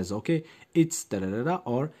has, okay? It's da-da-da-da,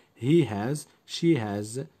 or he has, she has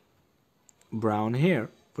brown hair,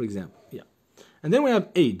 for example. Yeah. And then we have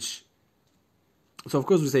age. So of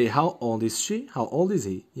course we say how old is she? How old is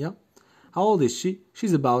he? Yeah. How old is she?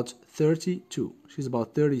 She's about 32. She's about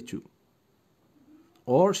 32.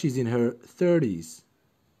 Or she's in her 30s.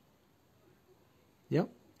 Yeah.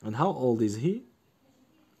 And how old is he?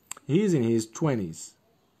 He's in his 20s.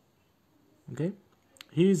 Okay?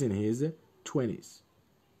 He's in his 20s.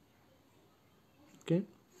 Okay?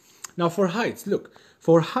 Now for heights, look.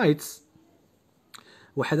 For heights,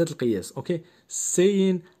 وحدات القياس. Okay?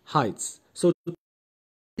 Saying heights. So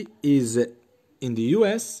is in the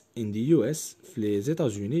US, في les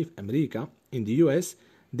États-Unis, في أمريكا, in the US,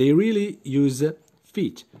 they really use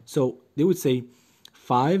feet. So they would say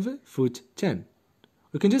 5'10".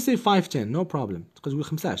 We can just say 5'10", no problem. تقدر تقول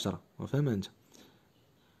 15 فاهم أنت.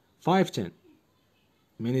 5'10".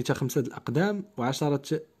 يعني تا 5 الأقدام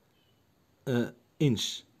و10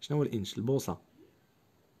 إنش. شنو هو الإنش؟ البوصة.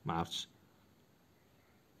 ما عرفتش.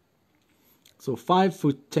 So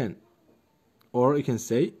 5'10". Or you can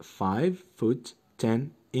say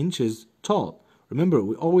 5'10" tall. Remember,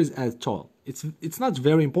 we always add tall. It's not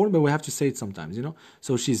very important, but we have to say it sometimes, you know.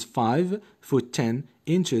 So she's 5 foot 10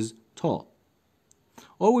 inches tall.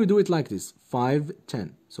 Or we do it like this,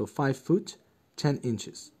 5'10". So 5 foot 10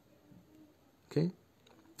 inches. Okay.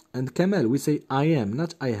 And Kamal, we say I am,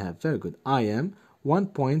 not I have. Very good. I am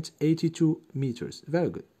 1.82 meters. Very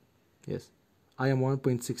good. Yes. I am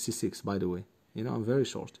 1.66, by the way. You know, I'm very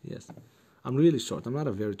short. Yes. I'm really short. I'm not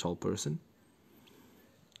a very tall person.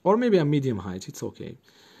 Or maybe I'm medium height. It's okay.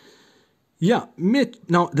 Yeah.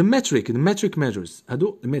 Now, the metric measures.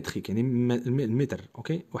 هادو المتريك يعني المتر.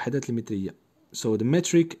 Okay. وحدات المترية. So the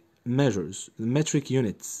metric measures. The metric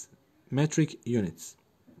units.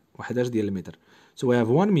 وحدات ديال المتر. So we have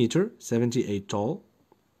 1 meter 78 tall.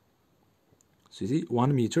 So you see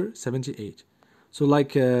 1 meter 78. So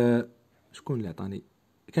like شكون اللي عطاني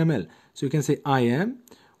كمال. So you can say I am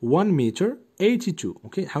 1 meter 82.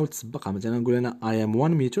 Okay, حاول تسبقها مثلا نقول أنا I am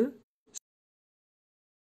 1 meter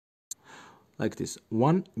like this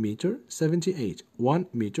 1 meter 78 1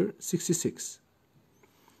 meter 66.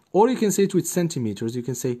 Or you can say it with centimeters. You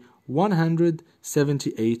can say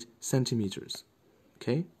 178 centimeters.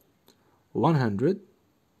 Okay,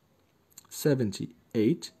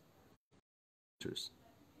 178 meters.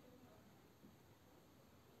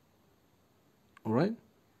 All right.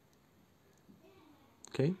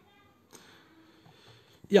 Okay.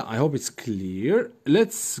 Yeah, I hope it's clear.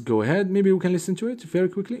 Let's go ahead. Maybe we can listen to it very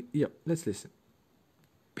quickly. Yeah, let's listen.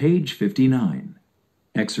 Page 59.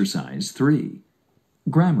 Exercise 3.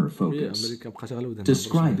 Grammar focus.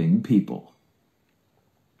 Describing people.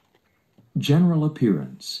 General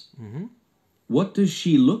appearance. What does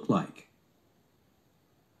she look like?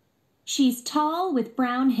 She's tall with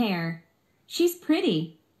brown hair. She's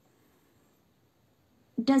pretty.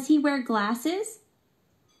 Does he wear glasses?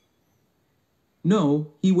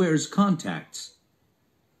 No, he wears contacts.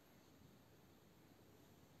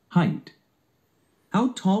 Height.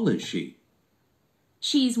 How tall is she?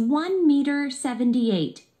 She's 1 meter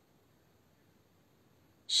 78.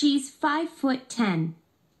 She's 5 foot 10.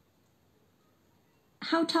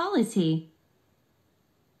 How tall is he?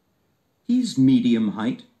 He's medium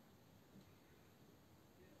height.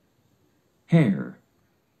 Hair.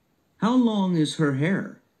 How long is her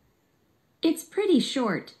hair? It's pretty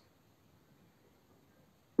short.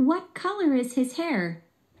 What color is his hair?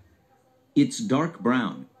 It's dark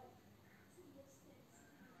brown.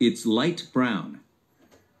 It's light brown.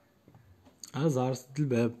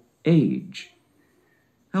 Age.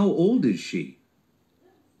 How old is she?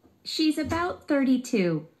 She's about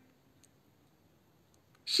 32.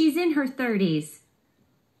 She's in her 30s.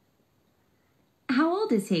 How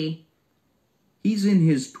old is he? He's in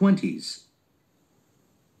his 20s.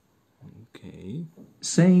 Okay.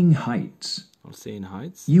 Saying heights. I'm saying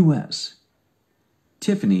heights. U.S.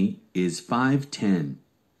 Tiffany is 5'10".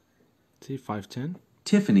 See, 5'10".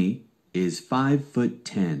 Tiffany is 5 foot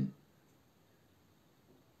 10.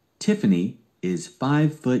 Tiffany is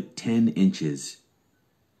 5 foot 10 inches.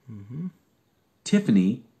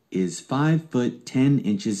 Tiffany is 5 foot 10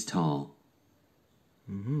 inches tall.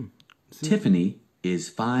 Tiffany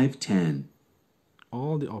is 5'10".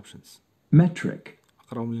 All the options. Metric.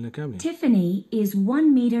 أقرأهم لنا كاملين. Tiffany is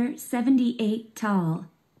 1 meter 78 tall.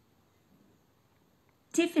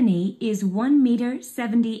 Tiffany is 1 meter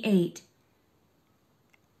 78.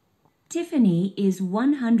 Tiffany is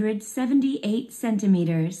 178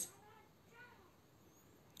 centimeters.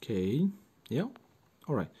 Okay. Yeah.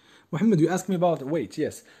 All right. Muhammad, you asked me about weight.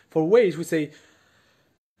 Yes. For weight, we say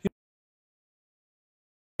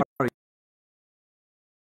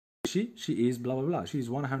she is blah blah blah. She's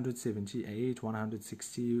 178,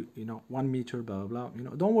 160, you know, 1 meter, blah blah blah. You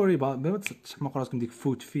know, don't worry about. ما تحمقوا راسكم ديك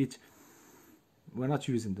foot, feet. We're not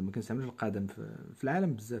using them. ما كنستعملوش القدم في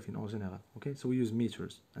العالم بزاف in general. Okay, so we use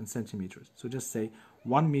meters and centimeters. So just say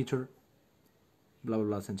 1 meter, blah blah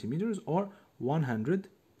blah centimeters, or 100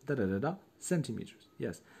 da da da da centimeters.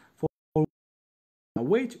 Yes. For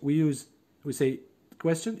weight, we say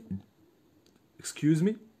question. Excuse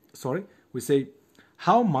me. Sorry. We say,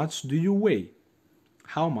 how much do you weigh?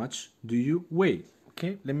 How much do you weigh?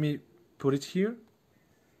 Okay, let me put it here.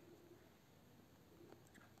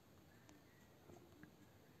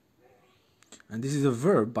 And this is a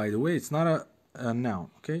verb, by the way. It's not a noun,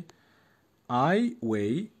 okay? I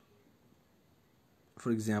weigh,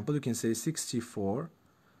 for example, you can say 64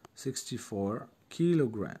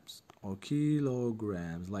 kilograms, or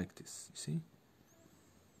kilograms, like this, you see?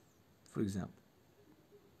 For example.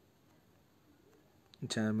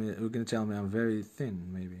 You're going to tell me I'm very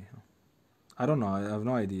thin, maybe. I don't know. I have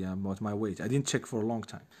no idea about my weight. I didn't check for a long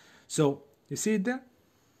time. So, you see it there?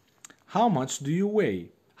 How much do you weigh?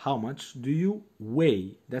 how much do you weigh?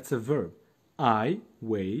 That's a verb. I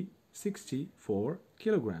weigh 64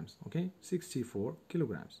 kilograms. Okay, 64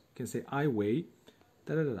 kilograms. You can say I weigh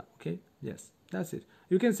da da da da. Okay, yes, that's it.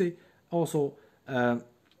 You can say also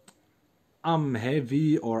I'm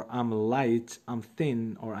heavy or I'm light, I'm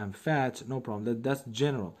thin or I'm fat. No problem. That's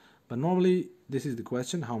general. But normally this is the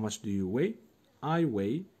question: how much do you weigh? I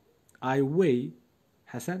weigh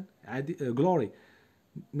Hassan, Glory,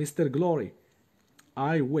 Mr. Glory.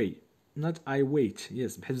 I weigh, not I wait.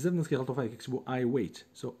 Yes, بحال بزاف الناس كيغلطوا فيها كيكتبوا I wait.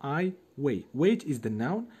 So I weigh. Wait is the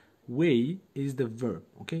noun, weigh is the verb.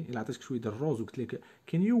 Okay. إلا عطيتك شوية الروز وقلت لك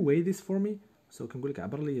can you weigh this for me? So كنقول لك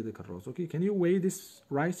عبر لي داك الروز. Okay. Can you weigh this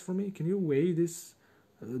rice for me? Can you weigh this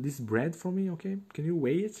bread for me? Okay. Can you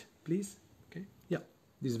weigh it, please? Okay. Yeah.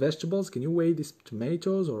 These vegetables. Can you weigh these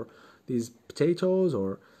tomatoes or these potatoes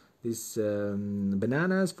or these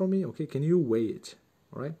bananas for me? Okay. Can you weigh it?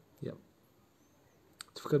 All right. Yeah.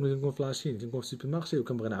 تفكرت ملي كنكون فلاشين كنكون في السوبر مارشي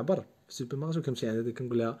وكنبغي نعبر في السوبر مارشي وكنمشي عند هذيك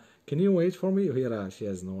كنقول لها can you wait for me وهي راه she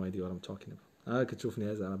has no idea what I'm talking about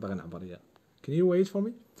كتشوفني انا باغي نعبر يا can you wait for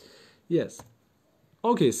me yes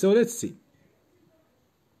okay so let's see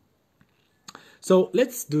so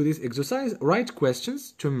let's do this exercise. Write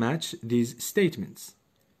questions to match these statements.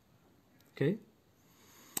 Okay,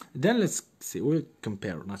 then let's see, we'll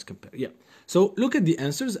not compare, yeah. So look at the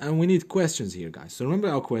answers and we need questions here, guys. So remember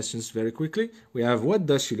our questions very quickly. We have, what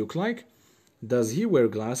does she look like? Does he wear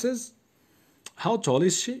glasses? How tall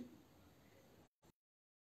is she?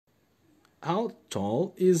 How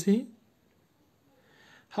tall is he?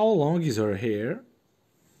 How long is her hair?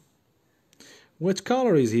 What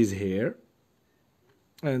color is his hair?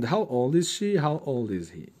 And how old is she? How old is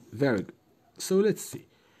he? Very good. So let's see.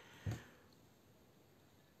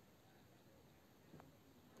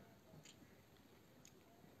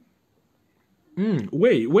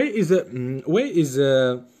 Weigh is a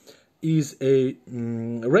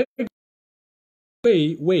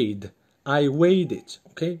weighed. I weighed it.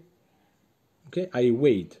 Okay, I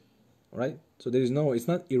weighed. Right. So there is no. It's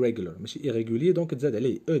not irregular. ماشي irrégulier. Donc تزاد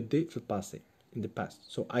عليه ed في passé in the past.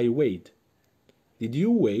 So I weighed. Did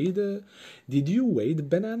you weigh the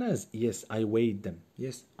bananas? Yes, I weighed them.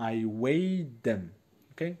 Yes, I weighed them.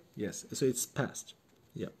 Okay. Yes. So it's past.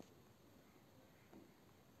 Yeah.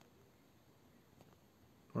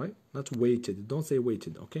 Right? Not weighted. Don't say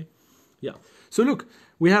weighted, okay? Yeah. So look,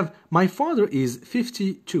 we have my father is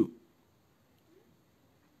 52.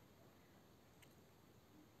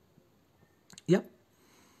 Yeah.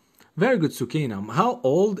 Very good, Sukina. How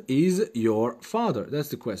old is your father? That's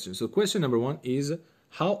the question. So question number one is,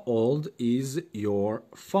 how old is your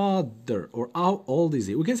father? Or how old is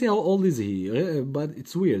he? We can say how old is he, but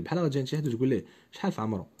it's weird. بحال جات شي حد وتقول ليه شحال في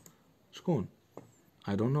عمره؟ شكون؟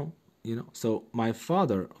 I don't know. You know, so my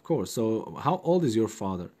father, of course. So how old is your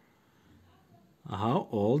father? How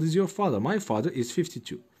old is your father? My father is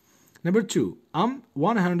 52. Number two, I'm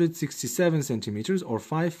 167 centimeters or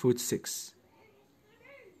 5'6".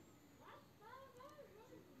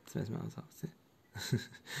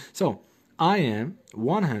 So I am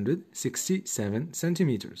 167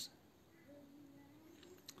 centimeters.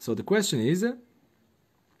 So the question is,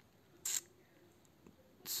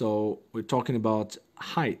 so we're talking about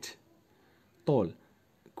height. Tall.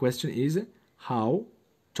 Question is, how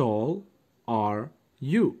tall are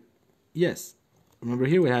you? Yes. Remember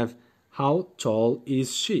here we have, how tall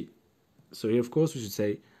is she? So here, of course, we should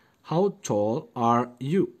say, how tall are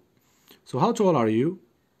you? So how tall are you?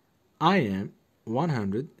 I am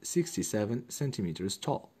 167 centimeters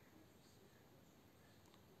tall.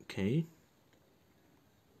 Okay.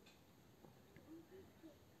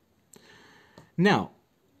 Now,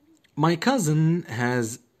 my cousin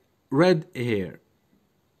has red hair.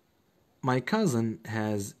 My cousin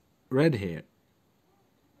has red hair.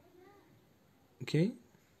 Okay.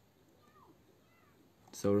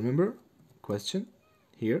 So remember, question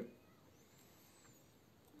here.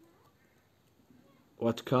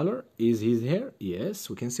 What color is his hair? Yes,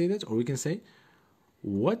 we can say that. Or we can say,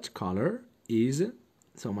 what color is...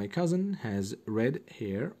 So my cousin has red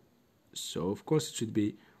hair. So of course it should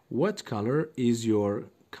be, what color is your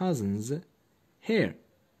cousin's hair?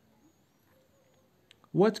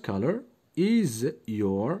 What color is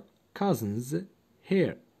your cousin's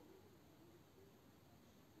hair?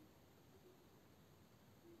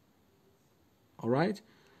 All right.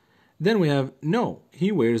 Then we have, no,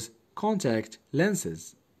 he wears contact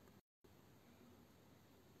lenses.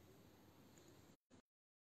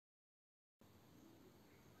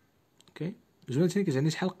 Okay. الجملة الثانية كتعني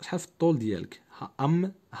شحال في الطول ديالك.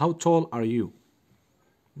 How tall are you?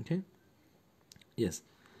 Okay. Yes.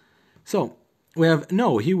 So we have,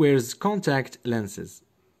 no, he wears contact lenses.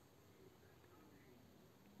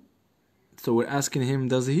 So we're asking him,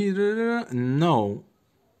 does he? No,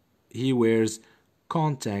 he wears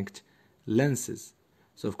contact lenses.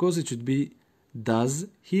 So of course it should be, does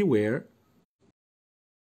he wear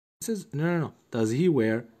glasses? No. Does he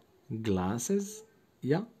wear glasses?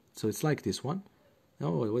 Yeah. So it's like this one.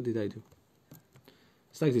 Oh, what did I do?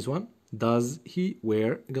 It's like this one. Does he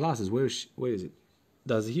wear glasses? Where is it?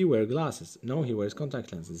 Does he wear glasses? No, he wears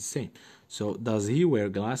contact lenses. It's the same. So does he wear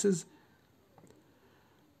glasses?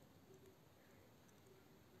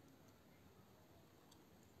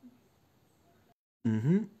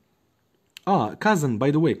 Cousin,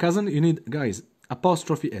 by the way, cousin, you need, guys,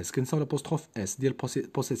 apostrophe S. كنساو l'apostrophe S ديال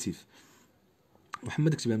possessive.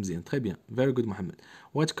 محمد اكتبها مزيان. Très bien. Very good, Muhammad.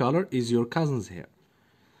 What color is your cousin's hair?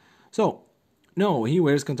 So, no, he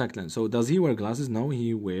wears contact lens. So, does he wear glasses? No,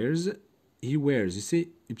 he wears. You see,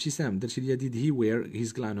 ابتسام درتي ليا did he wear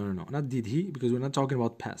his glasses? No. Not did he, because we're not talking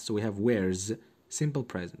about past. So, we have wears, simple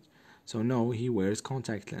present. So, no, he wears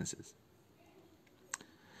contact lenses.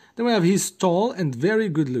 Then we have he's tall and very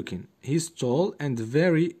good looking. He's tall and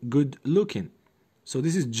very good looking. So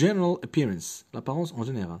this is general appearance, l'apparence en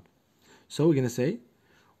général. So we're going to say,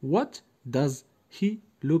 what does he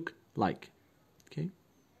look like? Okay.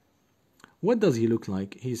 What does he look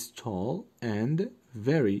like? He's tall and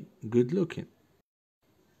very good looking.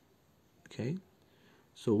 Okay.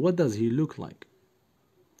 So what does he look like?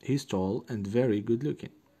 He's tall and very good looking.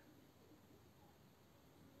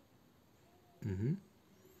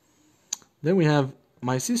 Then we have,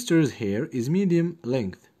 my sister's hair is medium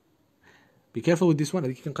length. Be careful with this one.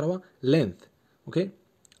 Length. Okay?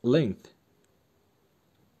 Length.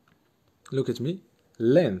 Look at me.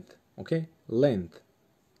 Length. Okay? Length.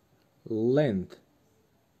 Length.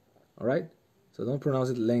 Alright? So don't pronounce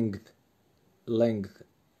it length. Length.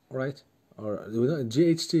 Alright? Or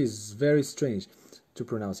GHT is very strange to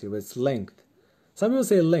pronounce here, but it's length. Some people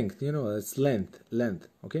say length, it's length. Length.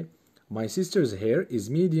 Okay? My sister's hair is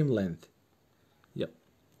medium length. Yep.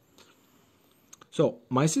 So,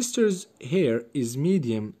 my sister's hair is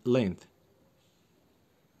medium length.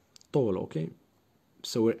 Tall, okay?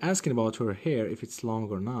 So, we're asking about her hair, if it's long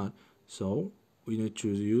or not. So, we need to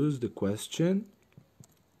use the question.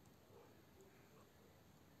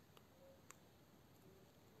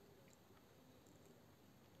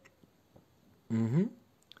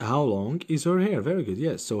 How long is her hair? Very good,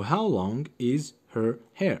 yes. So, how long is her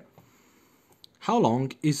hair? How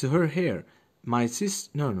long is her hair? My sis,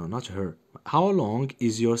 no, not her. How long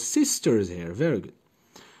is your sister's hair? Very good.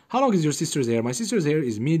 How long is your sister's hair? My sister's hair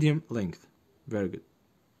is medium length. Very good.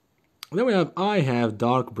 Then we have, I have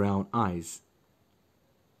dark brown eyes.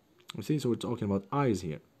 You see, so we're talking about eyes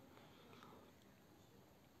here.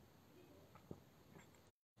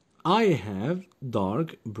 I have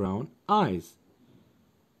dark brown eyes.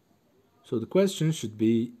 So the question should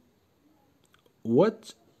be,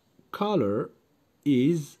 what color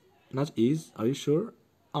is, not is, are you sure?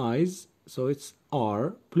 Eyes, so it's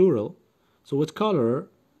are, plural. So what color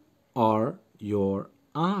are your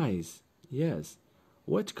eyes? Yes.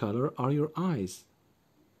 What color are your eyes?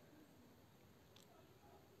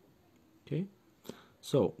 Okay.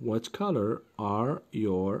 So what color are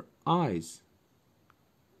your eyes?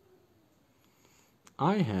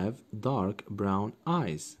 I have dark brown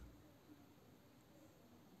eyes.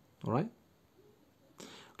 All right.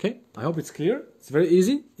 Okay, I hope it's clear. It's very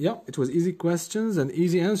easy. Yeah, it was easy questions and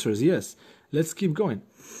easy answers. Yes, let's keep going.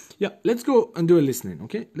 Yeah, let's go and do a listening.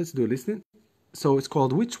 Okay, let's do a listening. So it's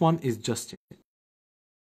called Which One is Justin?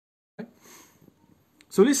 Okay.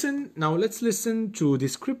 So listen, now let's listen to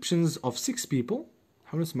descriptions of 6 people.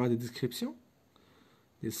 How does the description?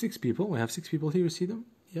 There's 6 people. We have 6 people here. You see them?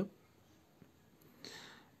 Yep.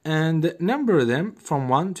 And number them from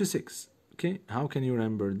 1 to 6. Okay, how can you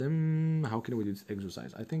remember them? How can we do this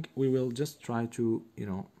exercise? I think we will just try to,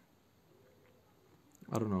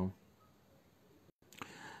 I don't know.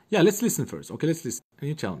 Yeah, let's listen first. Okay, let's listen. Can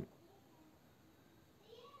you tell me?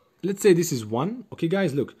 Let's say this is 1. Okay,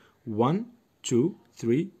 guys, look. 1, 2,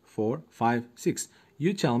 3, 4, 5, 6.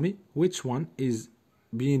 You tell me which one is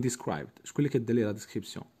being described. شكون اللي كدير la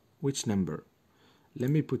description? Which number? Let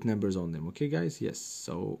me put numbers on them. Okay, guys? Yes.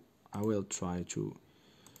 So I will try to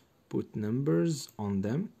put numbers on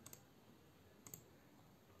them.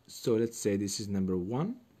 So let's say this is number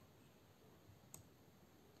 1.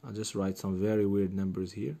 I'll just write some very weird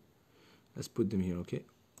numbers here. Let's put them here, okay?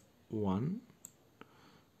 1.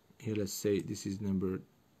 Here, let's say this is number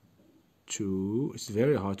 2. It's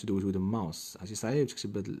very hard to do it with a mouse. عشان صعيب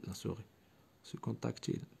تكتب بهاد السوري. So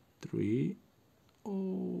contactile. 3.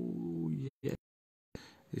 Oh yeah.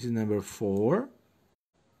 This is number 4.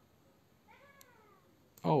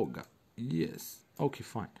 Oh god. Yes. Okay,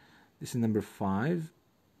 fine. This is number 5.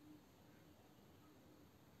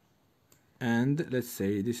 And let's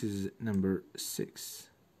say this is number 6.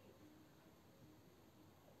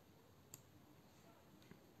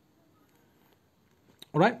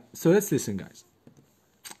 Alright, so let's listen, guys.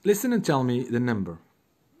 Listen and tell me the number.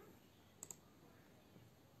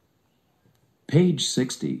 Page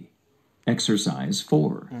 60. Exercise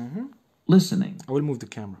 4. Listening. I will move the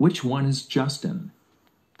camera. Which one is Justin?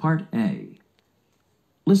 Part A.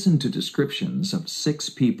 Listen to descriptions of 6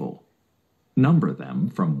 people. Number them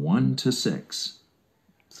from 1 to 6.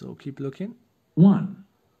 So keep looking. 1,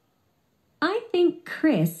 I think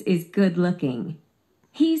Chris is good looking.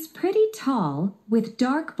 He's pretty tall with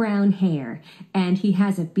dark brown hair and he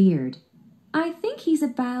has a beard. I think he's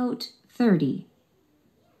about 30.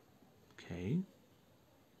 Okay.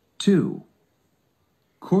 2,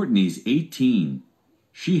 Courtney's 18.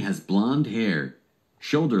 She has blonde hair,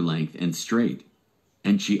 shoulder length and straight.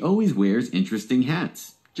 And she always wears interesting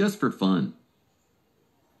hats, just for fun.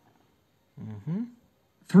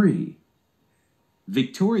 3,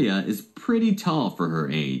 Victoria is pretty tall for her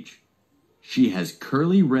age. She has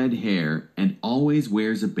curly red hair and always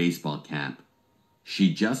wears a baseball cap.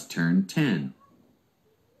 She just turned 10.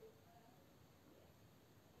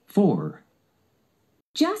 4,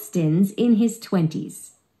 Justin's in his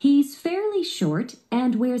 20s. He's fairly short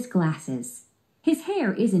and wears glasses. His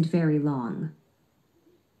hair isn't very long.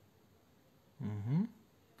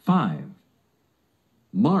 5,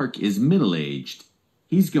 Mark is middle-aged.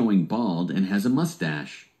 He's going bald and has a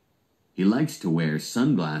mustache. He likes to wear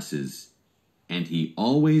sunglasses. And he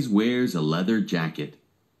always wears a leather jacket.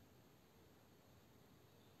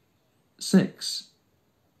 6,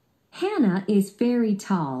 Hannah is very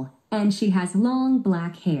tall and she has long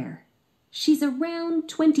black hair. She's around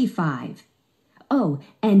 25. Oh,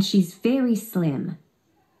 and she's very slim.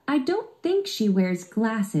 I don't think she wears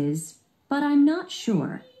glasses, but I'm not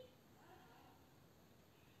sure.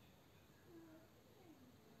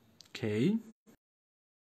 Okay.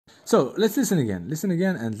 So let's listen again. Listen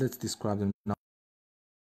again and let's describe them now.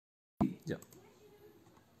 Yeah.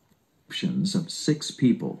 descriptions of 6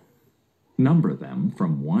 people. Number them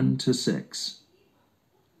from 1 to 6.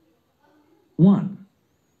 1,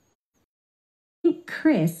 I think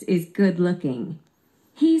Chris is good looking.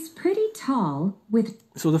 He's pretty tall with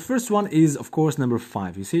So the first one is, of course, number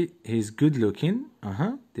 5. You see, he's good looking.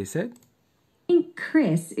 They said. I think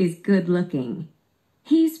Chris is good looking.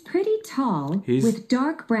 He's pretty tall with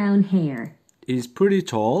dark brown hair. He's pretty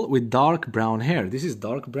tall with dark brown hair. This is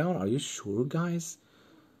dark brown. Are you sure, guys?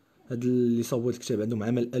 هاد اللي صوبوا الكتاب عندهم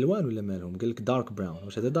عمل الوان ولا مالهم؟ قال لك dark brown.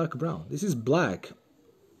 واش هذا dark brown? This is black.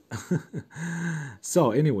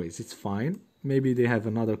 So anyways, it's fine. Maybe they have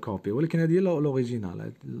another copy. ولكن هذه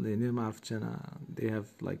الأوريجينال. يعني ما عرفتش أنا. They have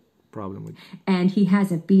like problem with. And he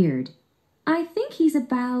has a beard. I think he's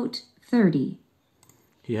about 30.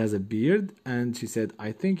 He has a beard, and she said,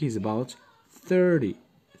 I think he's about 30.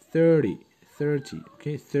 30.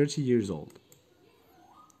 Okay, 30 years old.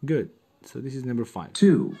 Good. So this is number 5.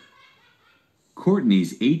 2,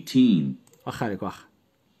 Courtney's 18. واخا عليك واخا.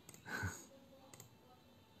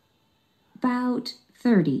 About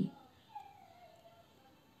 30.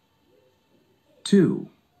 2,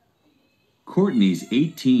 Courtney's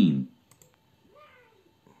 18.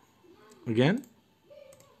 Again.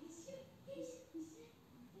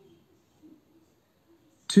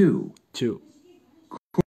 2, 2.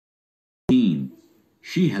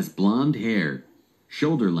 She has blonde hair,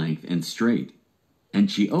 shoulder length and straight.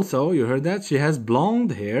 And she So you heard that? She has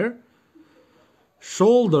blonde hair,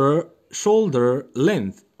 shoulder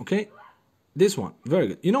length. Okay? This one. Very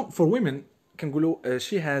good. You know, for women, كنقولوا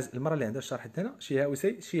she has المرأة اللي عندها الشعر حتى هنا we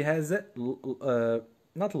say she has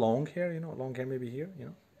not long hair, you know, long hair maybe here, you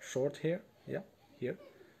know, short hair, yeah, here.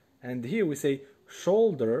 And here we say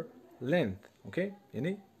shoulder length, okay?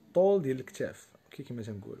 يعني طول ديال الكتاف. Okay, كما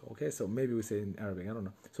تنقولوا. Okay, so maybe we say in Arabic, I don't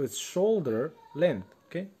know. So it's shoulder length,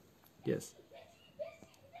 okay? Yes.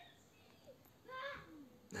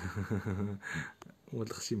 ولد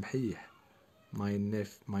اختي محيح. My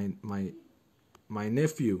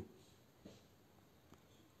nephew.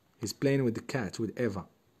 He's playing with the cat, with Eva.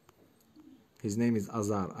 His name is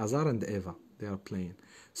Azar. Azar and Eva, they are playing.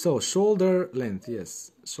 So shoulder length,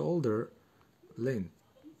 yes, shoulder length.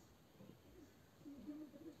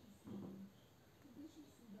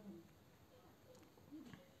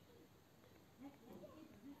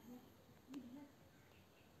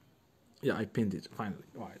 Yeah, I pinned it finally.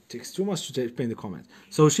 Oh, it takes too much to pin the comment.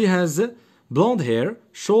 So she has blonde hair,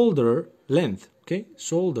 shoulder length. Okay,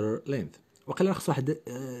 shoulder length. وقيلا خص واحد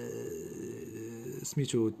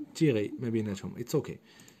سميتو تيغي ما بيناتهم. It's okay.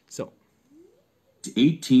 So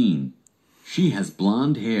 18. She has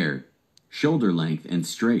blonde hair, shoulder length and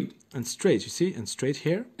straight. And straight, you see? And straight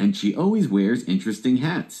hair. And she always wears interesting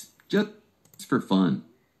hats, just for fun.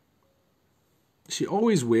 She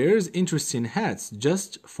always wears interesting hats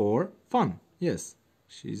just for fun. Yes.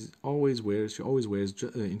 She always wears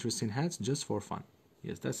interesting hats just for fun.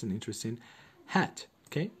 Yes, that's an interesting hat.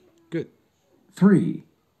 Okay, good. 3.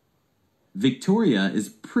 Victoria is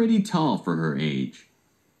pretty tall for her age.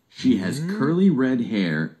 She has curly red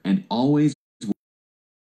hair and always wears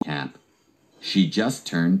a cap. She just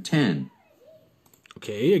turned 10.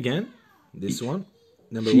 Okay, again, this one.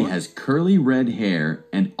 Number She 1. has curly red hair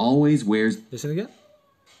and always wears... Listen again.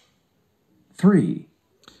 3.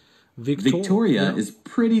 Victoria is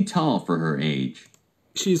pretty tall for her age.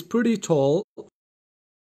 She's pretty tall.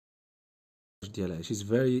 She's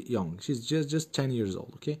very young. She's just 10 years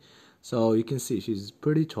old, okay? So you can see she's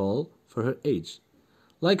pretty tall for her age.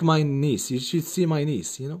 Like my niece. You should see my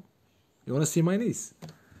niece, you know? You want to see my niece?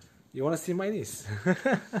 You want to see my niece?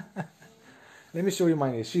 Let me show you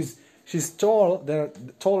my niece. She's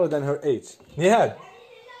taller than her age. Nihad.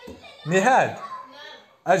 Nihad.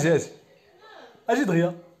 أجي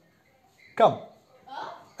دغيا. Come.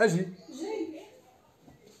 أجي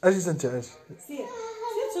أنت أجي. سير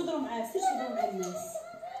تهضروا معاه سير تهضروا مع الناس.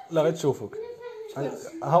 لا غير تشوفوك.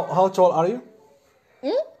 How tall are you?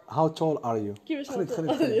 How tall are you?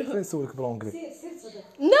 خليني نسولك بالانجلي. سير تهضر.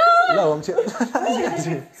 لا هو مشي.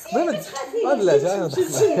 أجي. ما بلاش أنا.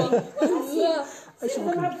 سير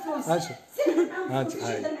مع الفلوس. أجي. هانت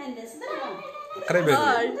تهضر مع الناس. قريبة لي.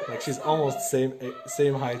 Like she's almost same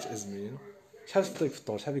height as me, you know. شحال شفتك في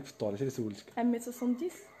الطول؟ شحال بيك في الطول؟ هادشي اللي سولتك.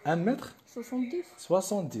 1m70. 1 متر؟ 70.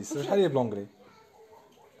 70. شحال هي بالانجلي؟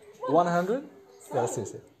 100؟ يلا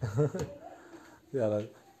سير. يلا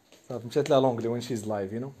صافي مشات لها لونجلي when she's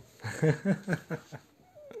live, you know.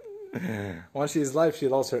 When she's live she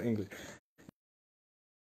lost her English.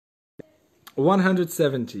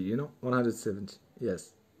 170, you know, 170.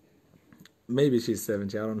 Yes. Maybe she's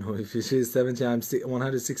 70. I don't know. If she's 70, I'm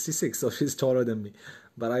 166, so she's taller than me.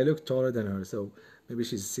 But I look taller than her, so maybe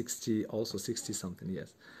she's 60, also 60 something.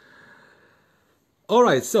 Yes. All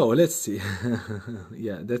right, so let's see.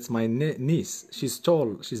 Yeah, that's my niece. She's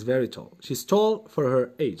tall. She's very tall. She's tall for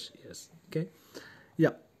her age. Yes. Okay.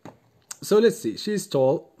 Yeah. So let's see. She's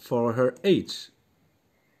tall for her age.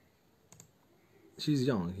 She's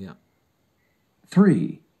young. Yeah.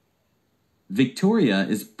 3. Victoria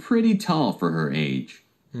is pretty tall for her age.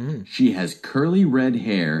 She has curly red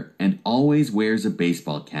hair and always wears a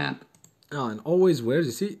baseball cap. Oh, and always wears,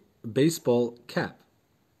 you see, baseball cap.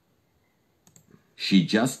 She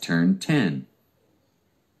just turned 10.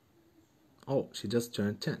 Oh, she just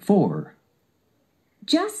turned 10. 4.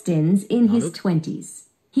 Justin's in his look. 20s.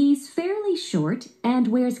 He's fairly short and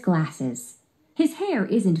wears glasses. His hair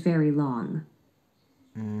isn't very long.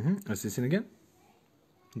 Let's listen again.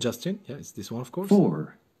 Justin, yeah, it's this one, of course.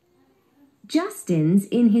 4. Justin's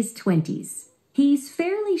in his 20s. He's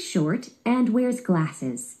fairly short and wears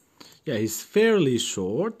glasses. Yeah, he's fairly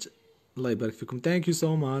short. Allah يبارك فيكم. Thank you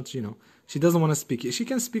so much. You know, she doesn't want to speak. She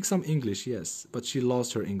can speak some English, yes, but she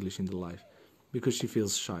lost her English in the life because she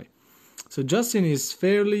feels shy. So Justin is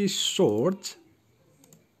fairly short.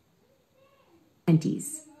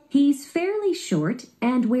 20s. He's fairly short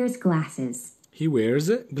and wears glasses. He wears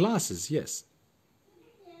glasses, yes.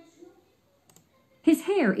 His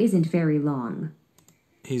hair isn't very long.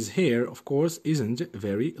 His hair, of course, isn't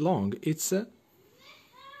very long. It's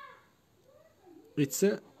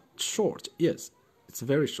short. Yes, it's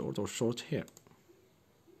very short or short hair.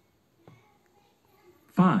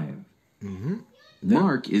 5.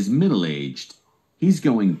 Mark is middle-aged. He's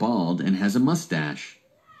going bald and has a mustache.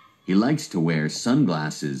 He likes to wear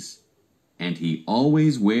sunglasses. And he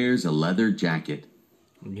always wears a leather jacket.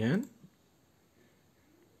 Again.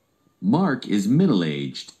 Mark is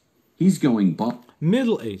middle-aged. He's going bald.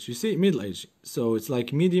 Middle age, you see, middle age. So it's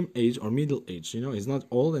like medium age or middle age. You know, he's not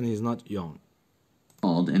old and he's not young.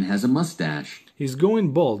 Bald and has a mustache. He's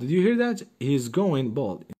going bald. Did you hear that? He's going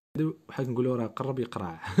bald. You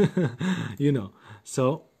know,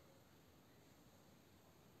 so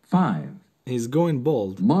 5. he's going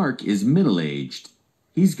bald. Mark is middle-aged.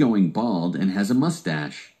 He's going bald and has a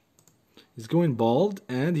mustache. He's going bald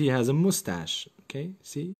and he has a mustache. Okay,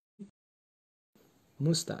 see?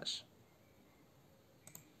 Mustache.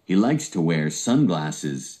 He likes to wear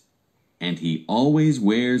sunglasses. And he always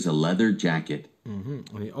wears a leather jacket.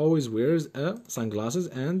 And he always wears sunglasses,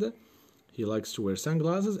 and he likes to wear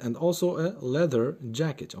sunglasses and also a leather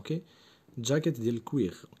jacket. Okay, jacket ديال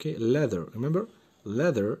الكوير. Okay, leather. Remember,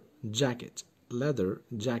 leather jacket. Leather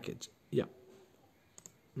jacket. Yeah.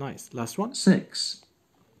 Nice. Last one. 6.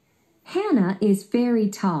 Hannah is very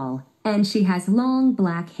tall and she has long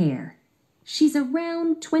black hair. She's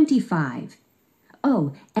around 25.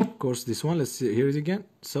 Oh, and Of course, this one, let's hear it again.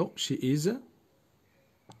 So, she is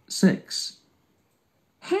 6.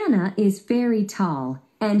 Hannah is very tall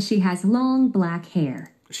and she has long black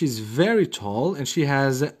hair. she's very tall and she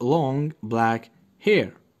has long black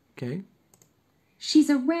hair. Okay. She's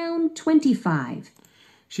around 25.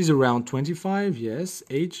 She's around 25, yes,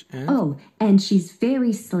 age and Oh, and she's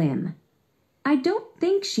very slim. I don't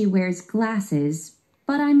think she wears glasses,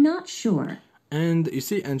 but I'm not sure. and you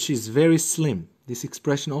see, and she's very slim. This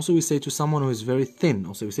expression also we say to someone who is very thin.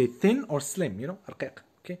 Also we say thin or slim, you know, رقيق.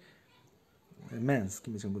 Okay. Mans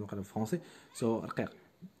كما تنقولوا قال بالفرنسي. So رقيق.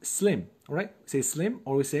 Slim, alright? We say slim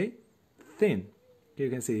or we say thin. Okay, you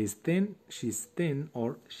can say he's thin, she's thin,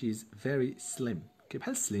 or she's very slim. Okay,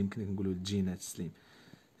 بحال slim كنا كنقولوا الجينات slim.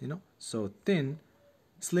 You know? So thin,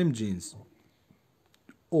 slim jeans.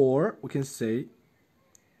 Or we can say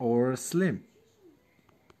or slim.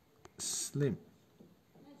 Slim.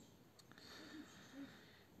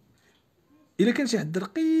 إلا كان شي حد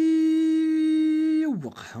رقيق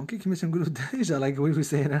اوكي كما تنقولوا بالدارجة like we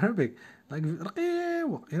say in Arabic like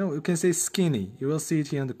رقيق, you know, you can say skinny. You will see it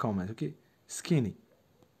here in the comment. Okay, skinny.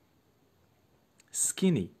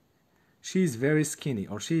 Skinny. She is very skinny,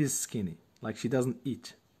 or she is skinny, like she doesn't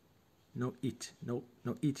eat. No eat, no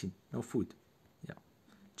eating, no food. Yeah,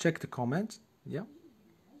 check the comment. Yeah,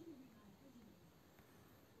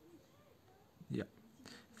 yeah.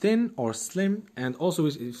 Thin or slim, and also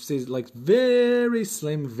it says like very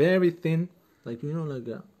slim, very thin, like you know, like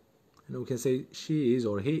that. You know, we can say she is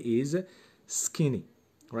or he is skinny,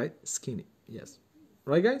 right? Skinny, yes.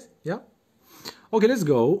 Right, guys? Yeah. Okay, let's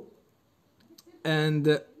go.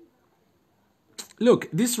 And look,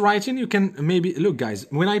 this writing you can maybe look, guys.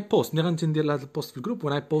 When I post, when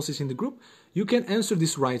I post it in the group, you can answer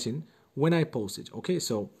this writing when I post it. Okay,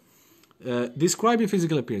 so. Describe your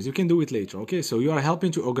physical appearance. You can do it later, okay? So you are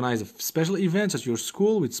helping to organize special events at your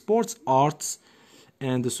school with sports, arts,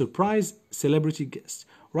 and a surprise celebrity guest.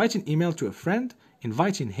 Write an email to a friend,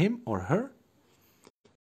 inviting him or her.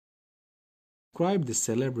 Describe the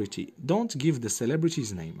celebrity. Don't give the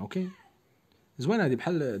celebrity's name, okay? زوين هذه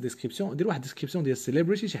بحال ديسكريبسيون. دير واحد ديسكريبسيون ديال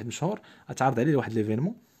السيليبريتي شي حد مشهور اتعرض عليه لواحد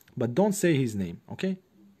ليفينمون, but don't say his name, okay?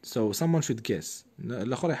 So someone should guess.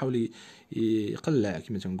 الاخر يحاول يقلع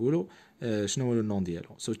كما تنقولوا شنو هو النون ديالو.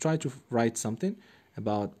 So try to write something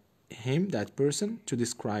about him, that person, to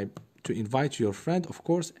describe, to invite your friend, of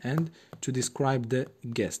course, and to describe the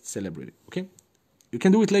guest celebrity. Okay, you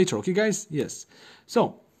can do it later. Okay, guys. Yes. So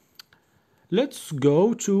let's go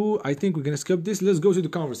to. I think we're gonna skip this. Let's go to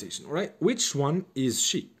the conversation. All right. Which one is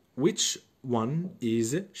she? Which one is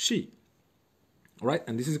she? All right.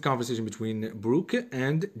 And this is a conversation between Brooke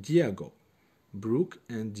and Diego. Brooke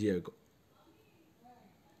and Diego.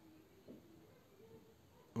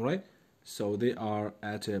 All right, so they are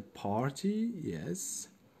at a party. Yes,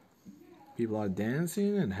 people are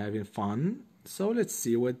dancing and having fun. So let's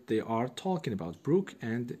see what they are talking about. Brooke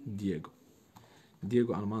and Diego.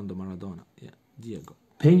 Diego Armando Maradona. Yeah, Diego.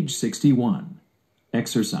 Page 61.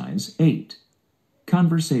 Exercise 8.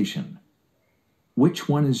 Conversation. Which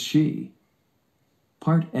one is she?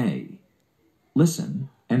 Part A. Listen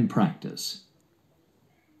and practice.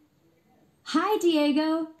 Hi,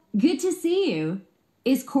 Diego. Good to see you.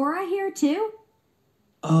 Is Cora here too?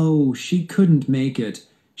 Oh, she couldn't make it.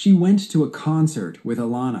 She went to a concert with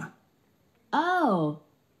Alana. Oh,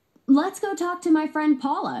 let's go talk to my friend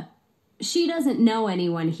Paula. She doesn't know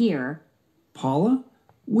anyone here. Paula?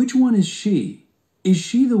 Which one is she? Is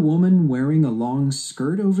she the woman wearing a long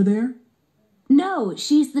skirt over there? No,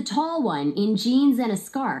 she's the tall one in jeans and a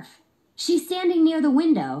scarf. She's standing near the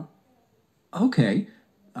window. Okay,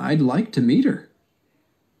 I'd like to meet her.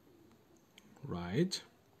 Right.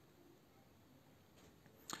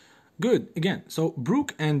 Good. Again, so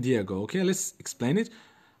Brooke and Diego. Okay, let's explain it.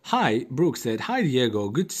 Hi, Brooke said, hi, Diego.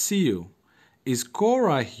 Good to see you. Is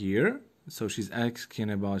Cora here? So she's asking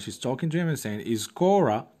about, she's talking to him and saying, is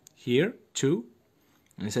Cora here too?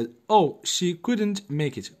 And he said, oh, she couldn't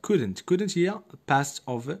make it. Couldn't here, past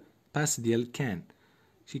ديال can.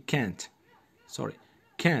 She can't. Sorry.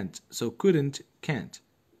 Can't. So couldn't, can't.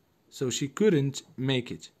 So she couldn't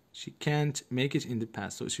make it. She can't make it in the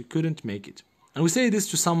past. So she couldn't make it. And we say this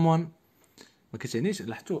to someone. ما كتعنيش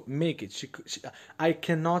لاحظتوا make it. I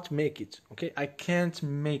cannot make it. Okay? I can't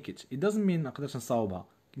make it. It doesn't mean ما نقدرش نصاوبها.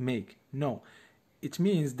 Make. No. It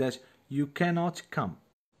means that you cannot come.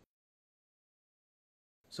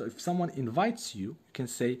 So if someone invites you, you can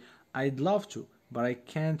say, I'd love to, but I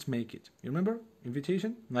can't make it. You remember?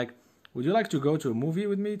 Invitation? Like, Would you like to go to a movie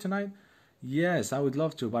with me tonight? Yes, I would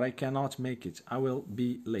love to, but I cannot make it. I will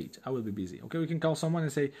be late. I will be busy. Okay, we can call someone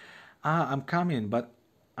and say, I'm coming, but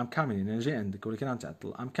I'm coming.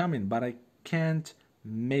 I'm coming, but I can't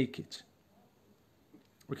make it.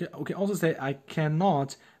 Okay, we can also say, I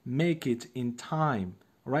cannot make it in time.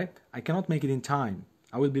 All right? I cannot make it in time.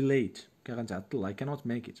 I will be late. I cannot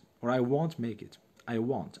make it. Or I won't make it. I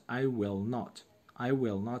won't. I will not. I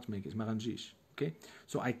will not make it. Okay?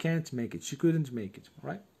 So I can't make it. She couldn't make it. All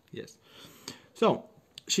right? Yes. So,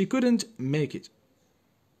 she couldn't make it.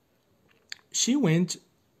 She went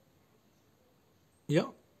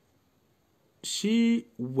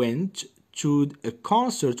to a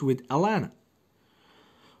concert with Alana.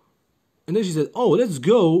 And then she said, oh, let's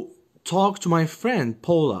go talk to my friend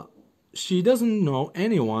Paula. She doesn't know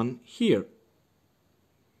anyone here.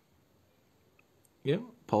 Yeah,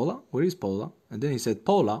 Paula? Where is Paula? And then he said,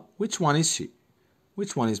 Paula, which one is she?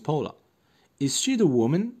 Which one is Paula? Is she the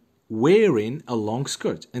woman wearing a long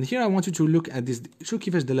skirt? And here I want you to look at this. شو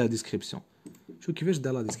كيفاش دار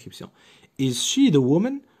la description. Is she the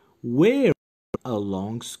woman wearing a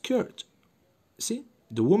long skirt? See?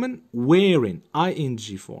 The woman wearing, ing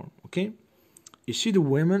form, okay? Is she the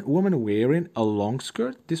woman wearing a long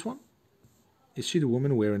skirt? This one? Is she the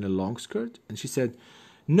woman wearing a long skirt? And she said,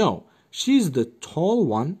 no, she's the tall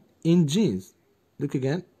one in jeans. Look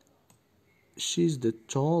again. She's the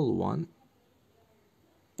tall one.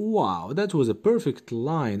 Wow, that was a perfect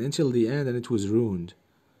line until the end and it was ruined.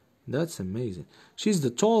 That's amazing. She's the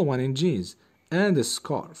tall one in jeans and a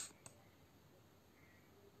scarf.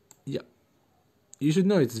 Yeah. You should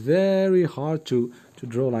know it's very hard to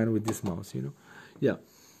draw a line with this mouse, you know. Yeah.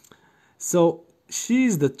 So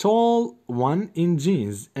she's the tall one in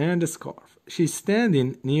jeans and a scarf. She's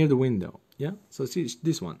standing near the window. Yeah. So she's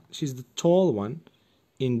this one. She's the tall one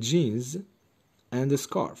in jeans and a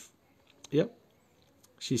scarf. Yep.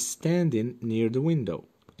 She's standing near the window.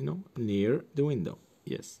 You know, near the window.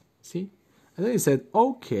 Yes. See? And then he said,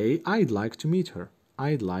 okay, I'd like to meet her.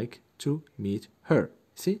 I'd like to meet her.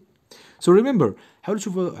 See? So remember, حاولوا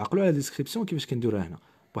تشوفوا عقلوا على الديسكريبسيون كيفاش كنديروها هنا.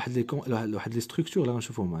 واحد لي ستركتور اللي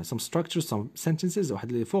غنشوفوهم. Some structures, some sentences,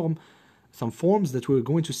 واحد لي form, some forms that we're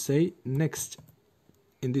going to say next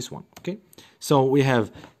in this one. Okay? So we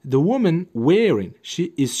have the woman wearing.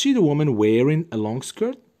 Is she the woman wearing a long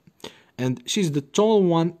skirt? And she's the tall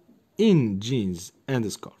one in jeans and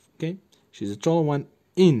a scarf. Okay? She's the tall one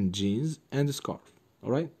in jeans and a scarf.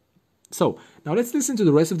 All right? So now let's listen to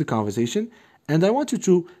the rest of the conversation. And I want you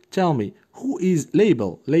to tell me who is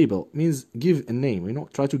label. Label means give a name, you know,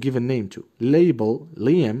 try to give a name to. Label,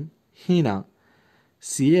 Liam, Hina,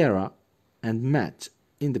 Sierra, and Matt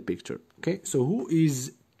in the picture. Okay, so who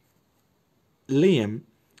is Liam,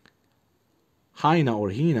 Hina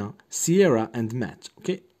or Hina, Sierra, and Matt?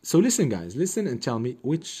 Okay, so listen, guys, listen and tell me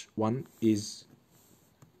which one is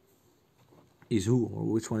who or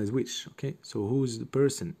which one is which. Okay, so who's the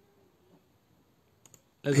person?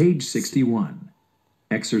 Page 61.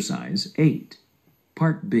 Exercise 8.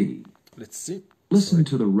 Part B. Let's see. Listen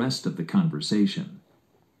to the rest of the conversation.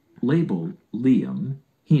 Label Liam,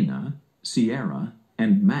 Hina, Sierra,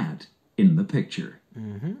 and Matt in the picture.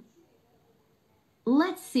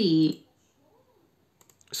 Let's see.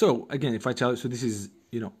 So again, if I tell you, so this is,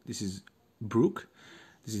 you know, this is Brooke,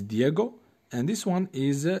 this is Diego, and this one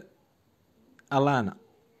is Alana.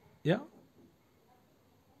 Yeah?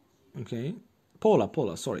 Okay.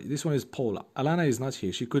 Paula, sorry. This one is Paula. Alana is not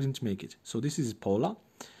here. She couldn't make it. So this is Paula,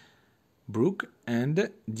 Brooke, and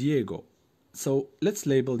Diego. So let's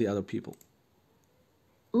label the other people.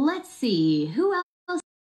 Let's see. Who else?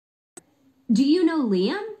 Do you know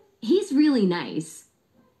Liam? He's really nice.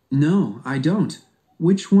 No, I don't.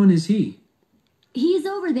 Which one is he? He's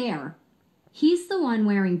over there. He's the one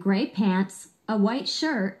wearing gray pants, a white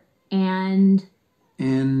shirt, and...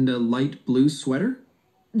 And a light blue sweater?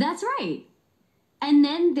 That's right. And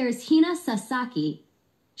then there's Hina Sasaki.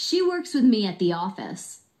 She works with me at the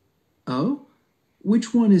office. Oh?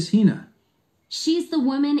 Which one is Hina? She's the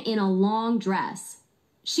woman in a long dress.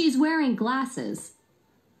 She's wearing glasses.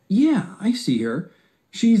 Yeah, I see her.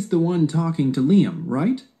 She's the one talking to Liam,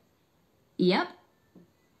 right? Yep.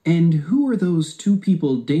 And who are those two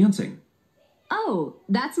people dancing? Oh,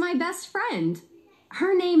 that's my best friend.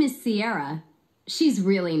 Her name is Sierra. She's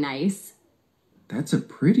really nice. That's a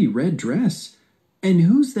pretty red dress. And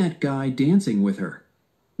who's that guy dancing with her?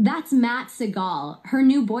 That's Matt Segal, her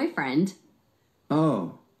new boyfriend.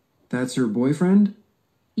 Oh, that's her boyfriend?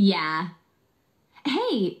 Yeah.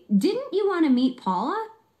 Hey, didn't you want to meet Paula?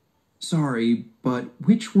 Sorry, but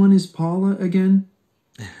which one is Paula again?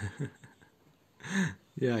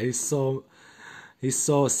 Yeah, he's so he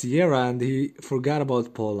saw Sierra and he forgot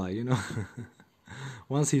about Paula, you know.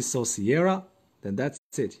 Once he saw Sierra, then that's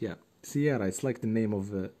it. Yeah, Sierra. It's like the name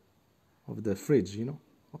of the fridge, you know.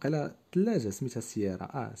 وقيلا ثلاجة سميتها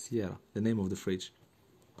Sierra. Sierra, the name of the fridge.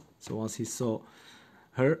 So once he saw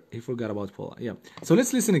her, he forgot about Paula. Yeah. So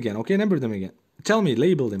let's listen again. Okay, number them again. Tell me,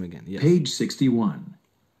 label them again. Yes. Page 61.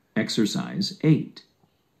 Exercise 8.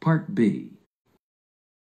 Part B.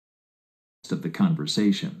 Of the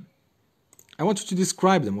conversation. I want you to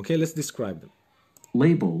describe them. Okay, let's describe them.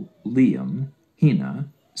 Label Liam, Hina,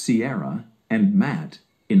 Sierra, and Matt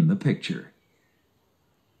in the picture.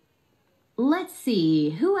 Let's see,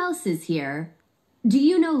 who else is here? Do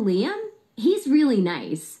you know Liam? He's really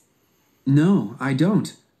nice. No, I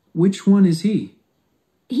don't. Which one is he?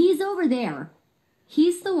 He's over there.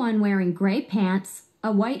 He's the one wearing gray pants,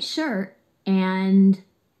 a white shirt, and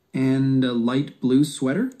And a light blue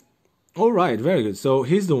sweater? All right, very good. So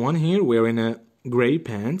he's the one here wearing a gray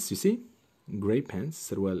pants. You see, gray pants,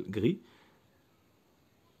 سروال gris.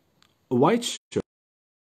 A white shirt.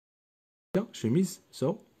 chemise.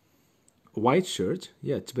 So white shirt.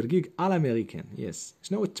 Yeah, تبرقيق على أمريكان. Yes.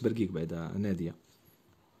 شنو هو التبرقيق بعد نادية؟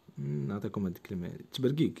 نعطيكم هاد الكلمة هادي.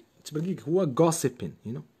 التبرقيق هو gossiping,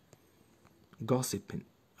 you know. Gossiping.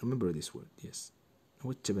 Remember this word. Yes.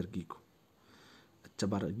 هو التبرقيق.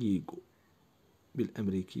 التبرقيق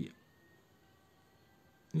بالأمريكية.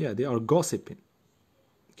 Yeah, they are gossiping.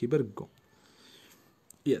 كيبرقوا.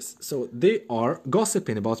 Yes, so they are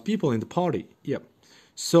gossiping about people in the party. Yeah.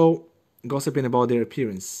 So gossiping about their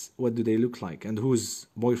appearance. What do they look like? And whose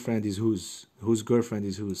boyfriend is whose girlfriend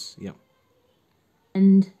is whose. Yeah.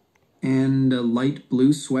 And a light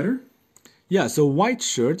blue sweater? Yeah, so white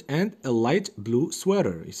shirt and a light blue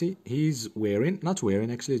sweater. You see, he's wearing, not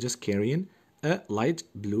wearing actually, just carrying a light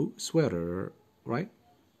blue sweater, right?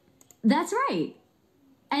 that's right.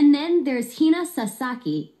 And then there's Hina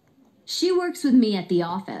Sasaki. She works with me at the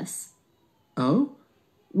office. Oh?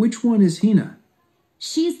 Which one is Hina?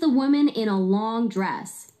 She's the woman in a long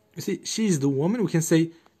dress. You see, she's the woman, we can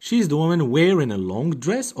say she's the woman wearing a long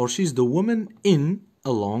dress, or she's the woman in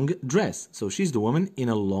a long dress. So she's the woman in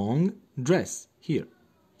a long dress here.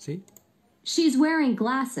 See? She's wearing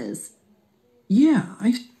glasses. Yeah,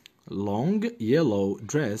 Long yellow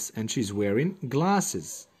dress and she's wearing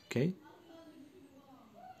glasses. Okay?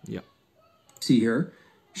 Yeah. see her.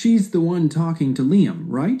 She's the one talking to Liam,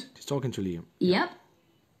 right? She's talking to Liam. Yep.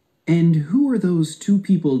 And who are those two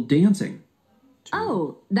people dancing?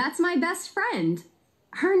 Oh, that's my best friend.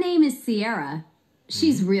 Her name is Sierra.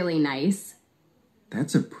 She's really nice.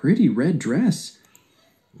 That's a pretty red dress.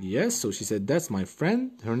 Yes, so she said, that's my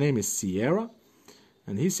friend. Her name is Sierra.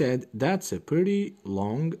 And he said, that's a pretty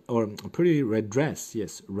long or a pretty red dress.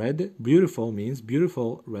 Yes, red, beautiful means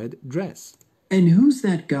beautiful red dress. And who's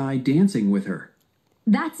that guy dancing with her?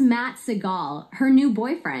 That's Matt Segal, her new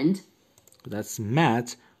boyfriend. That's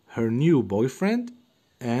Matt, her new boyfriend.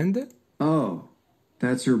 And Oh,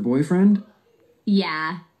 that's her boyfriend?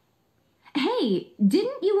 Yeah. Hey,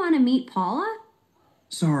 didn't you want to meet Paula?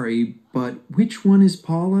 Sorry, but which one is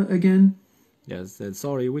Paula again? yes,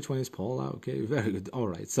 sorry, which one is Paula? Okay, very good. All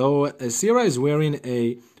right. So Sierra is wearing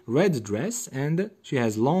a red dress and she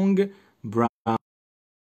has long brown.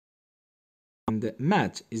 And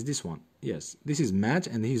Matt is this one. Yes, this is Matt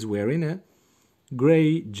and he's wearing a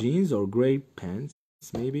gray jeans or gray pants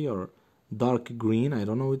maybe, or dark green. I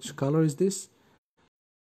don't know which color is this.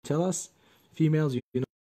 Tell us. Females, you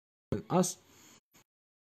know us.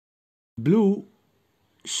 Blue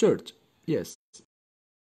shirt. Yes.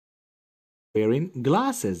 Wearing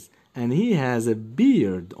glasses and he has a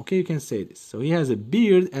beard. Okay, you can say this. So he has a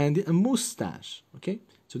beard and a mustache. Okay,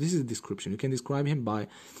 so this is the description. You can describe him by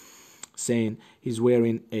saying he's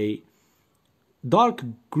wearing a dark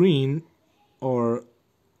green or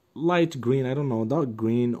light green, I don't know, dark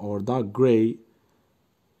green or dark gray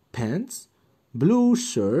pants, blue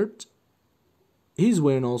shirt. He's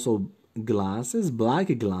wearing also glasses,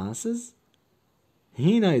 black glasses.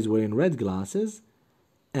 Hina is wearing red glasses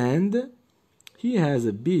and he has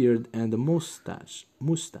a beard and a mustache.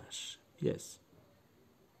 Yes.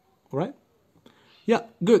 All right? Yeah,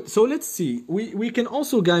 good. So let's see. We can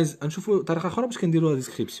also guys نشوفوا طريقة أخرى باش كنديروا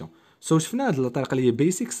description. So شفنا هاد الطريقة اللي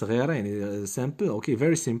هي basic صغيرة يعني simple. Okay,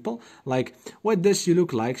 very simple. Like what does she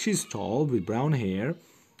look like? She's tall with brown hair.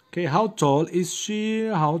 Okay, how tall is she?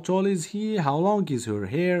 How tall is he? How long is her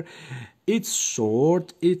hair? It's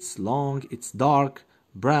short, it's long, it's dark,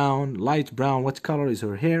 brown, light brown. What color is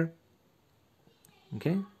her hair?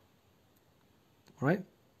 Okay. All right.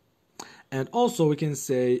 And also we can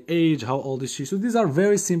say age, how old is she? So these are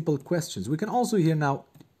very simple questions. We can also here now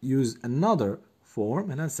use another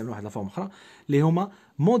form. هنا نستعملوا واحد الفورم أخرى اللي هما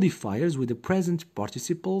modifiers with the present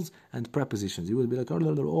participles and prepositions. You will be like,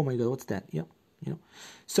 oh my god, what's that? Yeah, you know.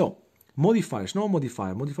 So, modifier. شنو هو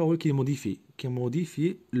modifier? Modifier هو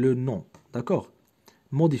كيموديفي لو نون. داكوغ.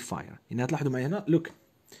 Modifier. هنا تلاحظوا معي هنا look.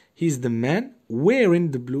 He's the man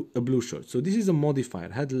wearing a blue shirt. So this is a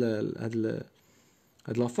modifier. هاد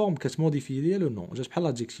لا فورم كتموديفي ليا لو نون. جات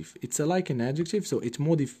بحال adjective. It's like an adjective, so it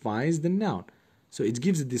modifies the noun. So it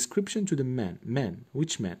gives a description to the man. Man.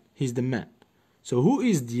 Which man? He's the man. So who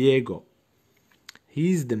is Diego?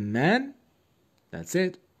 He's the man. That's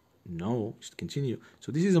it. No, should continue.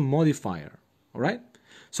 So this is a modifier. Alright?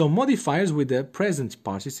 So modifiers with the present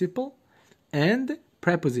participle and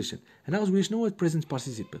preposition. And I was going to know what present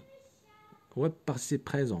participle. هو participe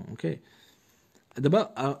présent. Okay.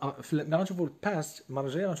 دابا ملي غنشوفوا past المره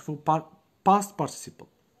الجايه غنشوفوا past participle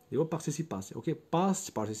اللي هو participation. Okay.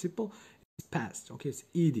 Past participle is past. Okay. It's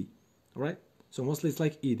ed. Alright? So mostly it's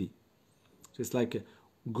like ed. So it's like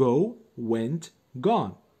go, went,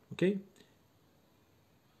 gone. Okay.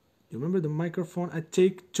 You remember the microphone? I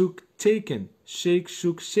take, took, taken, shake,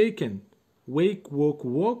 shook, shaken, wake, woke,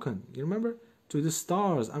 woken. You remember? To the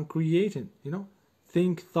stars, I'm creating. You know,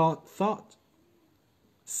 think, thought, thought,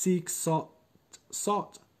 seek,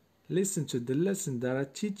 sought. Listen to the lesson that I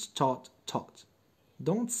teach, taught, taught.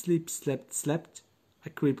 Don't sleep, slept, slept. I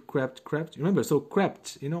creep, crept. Remember? So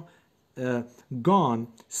crept. You know, gone,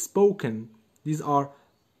 spoken. These are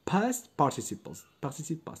past participles.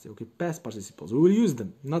 Participe passé. Okay, past participles. We will use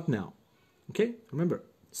them, not now. Okay, remember.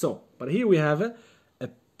 So, but here we have a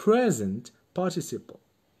present participle.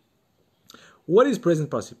 What is present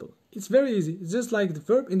participle? It's very easy. It's just like the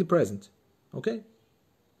verb in the present. Okay,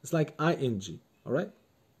 it's like ing. All right.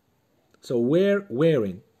 So wear,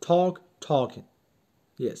 wearing, talk, talking.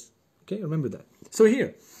 Yes. Okay, remember that. So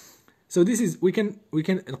here, so this is we can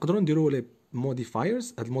نقدروا نديروا لي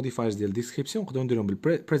modifiers. هاد الموديفايرز ديال description نقدروا نديرهم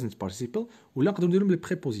بال present participle ولا نقدروا نديرهم بال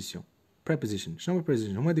preposition. شنو هو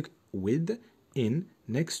preposition؟ هما هذيك with, in,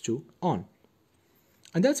 next to, on.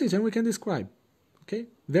 And that's it, and we can describe. Okay,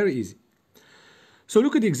 very easy. So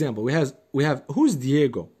look at the example. We have who's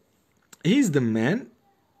Diego? He's the man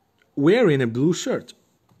wearing a blue shirt.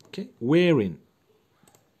 Okay, wearing.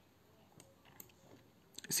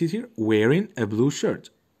 See it here? Wearing a blue shirt.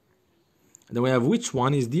 And then we have which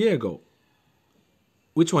one is Diego?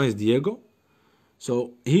 Which one is Diego? So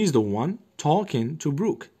he's the one talking to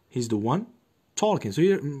Brooke. He's the one talking. So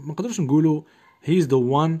here ما نقدرش نقولوا he's the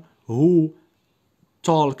one who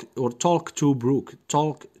talk to Brooke.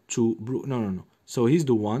 Talk to Brooke. No. So he's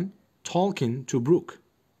the one talking to Brooke.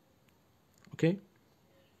 Okay?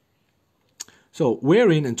 So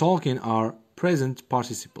wearing and talking are present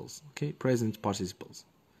participles. Okay? Present participles.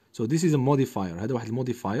 So this is a modifier. هذا واحد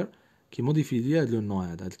الموديفاير كيموديفي لي هاد لو نوع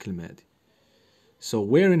هاد الكلمة هادي. So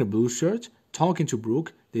wearing a blue shirt, talking to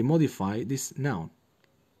Brooke, they modify this noun.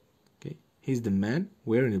 Okay? He's the man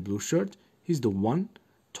wearing a blue shirt. He's the one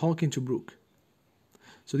talking to Brooke.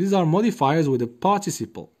 So these are modifiers with a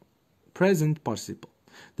participle. Present participle.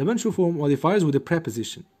 دابا نشوفوا modifiers with a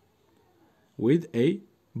preposition. With a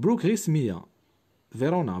Brooke غير سمية.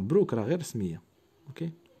 فيرونا بروك راه غير سمية. Okay?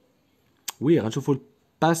 وي غنشوفوا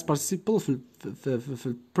past participle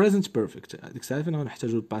في present perfect. هذيك الساعة فين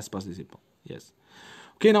غنحتاجوا past participle. Yes.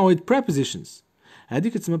 Okay, now with prepositions. هذه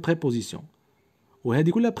كتسمى preposition. وهذه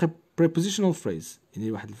كلها prepositional phrase.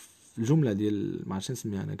 يعني واحد الجملة ديال ما عرفتش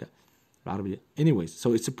نسميها أنا كاع بالعربية. Anyways,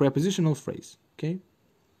 so it's a prepositional phrase. Okay?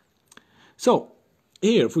 So,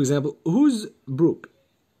 here, for example, who's Brooke?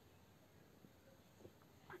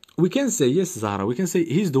 We can say, yes, Zahra, we can say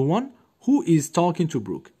he's the one who is talking to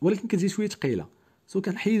Brooke. ولكن كتجي شوية ثقيلة. So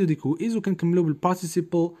كنحيدو ديك who is وكنكملو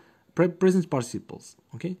بالparticiple present participles.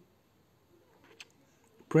 Okay?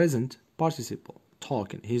 Present participle.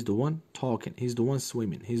 Talking. He's the one talking. He's the one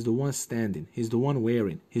swimming. He's the one standing. He's the one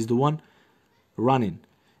wearing. He's the one running.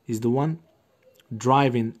 He's the one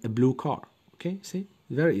driving a blue car. Okay? See?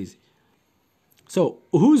 Very easy. So,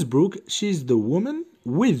 who's Brooke? She's the woman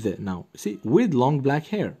with, now, see, with long black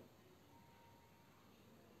hair.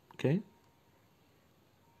 Okay?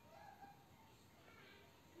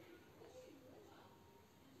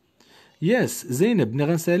 Yes, Zainab,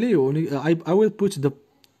 I will put the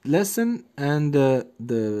lesson and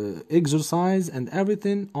the exercise and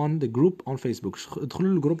everything on the group on Facebook.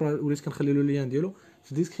 ادخلوا للجروب وليت كنخلي له اللين ديالو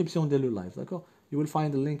في الديسكريبسيون ديال لو لايف. داكور؟ You will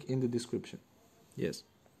find the link in the description. Yes.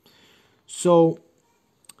 So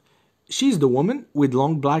she's the woman with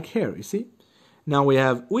long black hair, you see? Now we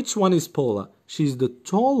have, which one is Paula? She's the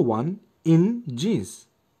tall one in jeans.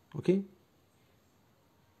 Okay?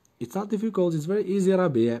 It's not difficult, it's very easy,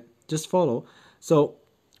 Rabia. Just follow. So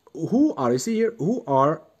who are, you see here, who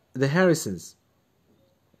are the Harrisons?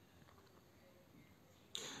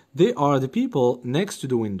 They are the people next to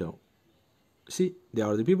the window. See, they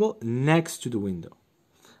are the people next to the window.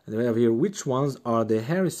 And we have here, which ones are the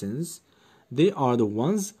Harrisons? They are the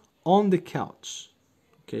ones on the couch.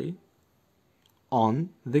 Okay? On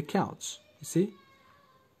the couch. You see?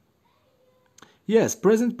 Yes,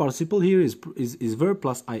 present participle here is verb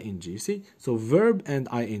plus ing. You see? So verb and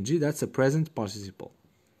ing, that's a present participle.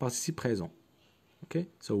 Participe présent. Okay?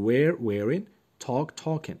 So wear, wearing, talk,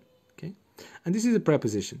 talking. Okay? And this is a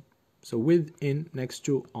preposition. So with, in, next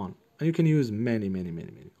to, on. And you can use many.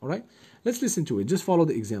 Alright? Let's listen to it. Just follow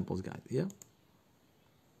the examples, guys. Yeah?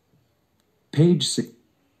 Page 6.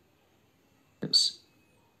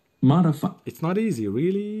 Modify. It's not easy,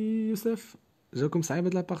 really, يوسف. جاكم صعيبة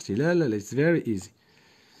لا بارتي. لا it's very easy.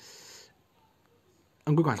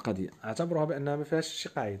 نقول لكم واحد القضية، اعتبروها بأنها ما فيهاش شي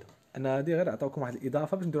قاعدة. أنا هذه غير أعطاكم واحد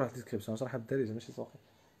الإضافة باش نديروا واحد الديسكريبسيون، شرحها بالدارجة ماشي سوقي.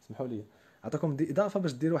 اسمحوا لي. أعطاكم دي إضافة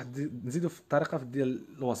باش ديروا واحد نزيدوا في الطريقة ديال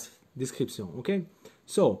الوصف. Description, okay?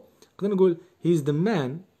 So, نقدر نقول he's the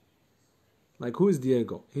man. Like who is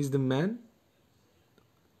Diego? He's the man.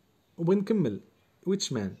 وبغي نكمل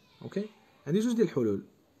which man, okay? عندي جوج ديال الحلول.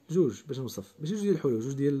 جوج باش نوصف، ماشي جوج ديال الحلول،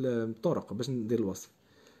 جوج ديال الطرق باش ندير الوصف.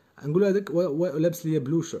 نقول هذاك لابس ليا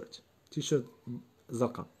بلو شيرت، تي شيرت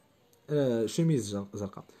زرقاء، شميز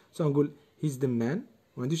زرقاء. سو نقول هيز ذا مان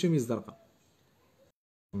وعندي شميز زرقاء.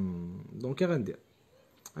 دونك غندير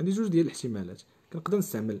عندي جوج ديال الاحتمالات. كنقدر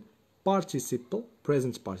نستعمل participle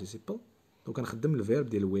present participle. دونك كنخدم الفيرب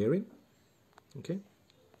ديال wearing. اوكي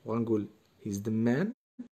وغنقول he's the man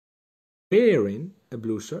wearing a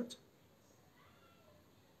blue shirt.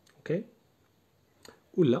 اوكي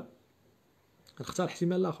ولا غنختار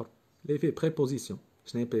الاحتمال الاخر اللي فيه preposition.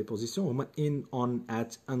 شنو هي preposition؟ هما in, on,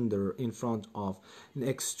 at, under, in front of,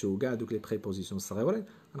 next to، كاع دوك لي preposition الصغيورين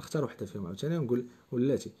غنختار وحده فيهم عاوتاني ونقول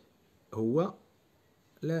ولاتي هو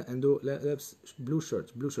لا عنده لا لابس بلو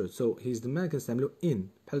شيرت. سو هيز ذا مان كنستعملو in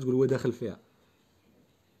بحال تقول هو داخل فيها،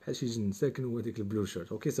 بحال شي جن ساكن هو ديك البلو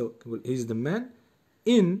شيرت. اوكي سو كنقول هيز ذا مان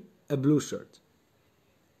in a blue shirt.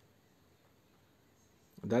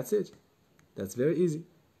 That's it. That's very easy.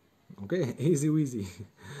 Okay, easy weasy.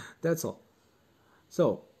 That's all.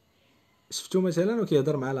 So شفتو مثلا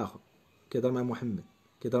وكيهضر مع الاخر، كيهضر مع محمد،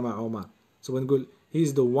 كيهضر مع عمر. سو نقول he's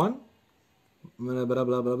the one بلا بلا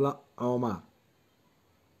بلا بلا عمر.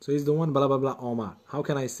 So he's the one بلا بلا بلا عمر. How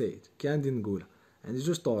can I say it؟ كي عندي نقولها عندي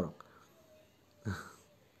جوج طرق.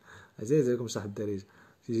 عزيز عليكم شرح الدارجة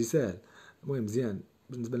شي ساهل. المهم مزيان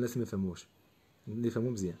بالنسبة للناس اللي مفهموش، اللي يفهمو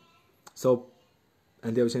مزيان. So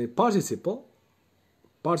عندي عاوتاني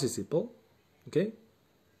participle. اوكي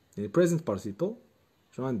يعني present participle.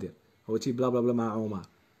 شنو غندير؟ هو تي بلا بلا بلا مع عمر.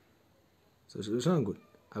 شنو نقول؟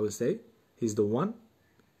 I will say he's the one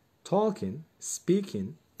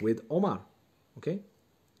speaking with Omar. اوكي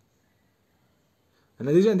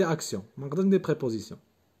انا ديجا عندي اكسيون، ما نقدرش ندير بريبوزيسيون.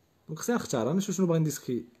 دونك خصني نختار انا شنو باغي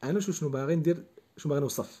نديسكري، انا شنو باغي ندير، شنو باغي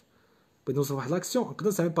نوصف. بغيت نوصف واحد لاكسيون نقدر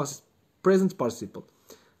نستعمل present participle.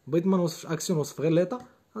 بغيت ما نوصفش اكسيون نوصف غير ليطا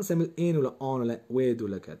غنستعمل in ولا on ولا with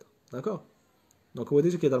ولا كذا. داكوغ دونك هو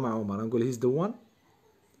ديجا كيهضر مع عمر نقول he's the one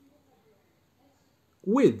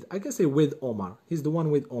with. I can say with Omar. He's the one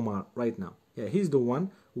with Omar right now. Yeah, he's the one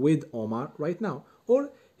with Omar right now. Or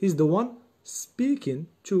he's the one speaking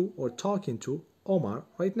to or talking to Omar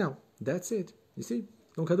right now. That's it. You see?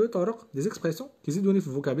 دونك هادو طرق دي زيكسبريسيون كيزيدوني في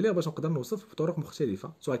الفوكابيلير باش نقدر نوصف بطرق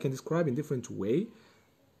مختلفة. So I can describe in different way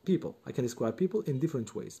people. I can describe people in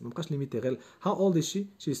different ways. ما نبقاش ليميتي غير how old is she?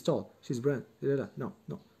 She's tall. She's brown. لا no.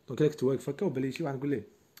 دونك إلا كنت واقف هكا وبان شي واحد نقول ليه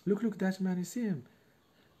look that man, you see him?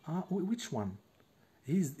 Which one?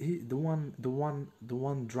 He's the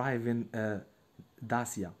one driving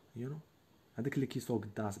Dacia, you know. هذاك اللي كيسوق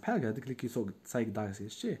الداسيا بحال هذاك اللي كيسوق سايق داسيا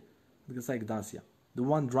شتيه هذاك سايق داسيا. The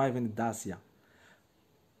one driving Dacia.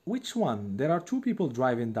 Which one? There are two people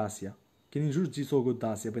driving Dacia. كاينين جوج تيسوقوا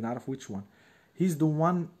الداسيا بغيت نعرف which one. He's the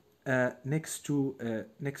one next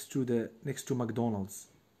to McDonald's.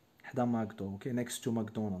 حدا ماكدو. Okay, next to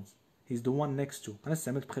McDonald's. He's the one next to. أنا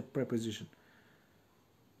استعملت preposition.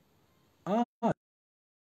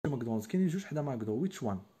 McDonald's. كاينين جوج حدا ماكدو. Which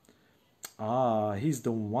one? He's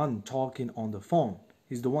the one talking on the phone.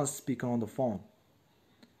 He's the one speaking on the phone.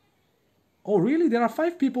 Oh, really? There are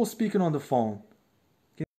 5 people speaking on the phone.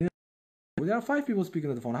 There are 5 people speaking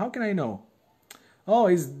on the phone. How can I know? Oh,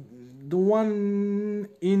 he's the one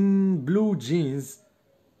in blue jeans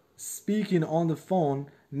speaking on the phone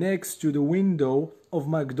next to the window of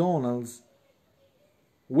McDonald's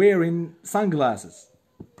wearing sunglasses.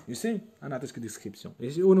 You see أنا أعطيتك description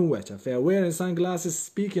ونوعتها فيها wearing sunglasses,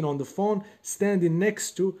 speaking on the phone, standing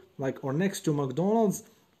next to next to McDonald's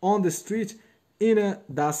on the street in a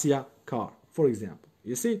Dacia car, for example.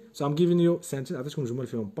 You see? So I'm giving you sentence أعطيتكم جمل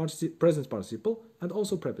فيهم present participle and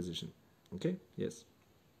also preposition. Okay? Yes.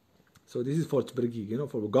 So this is for تبرقيق, you know,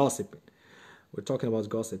 for gossiping. We're talking about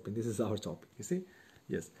gossiping. This is our topic. You see?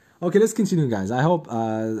 Yes. Okay, let's continue, guys. I hope,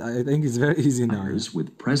 I think it's very easy now.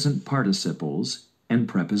 With present participles and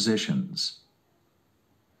prepositions.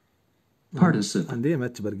 Participles. عندي ما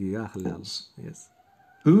تبرقيق خليها. Yes.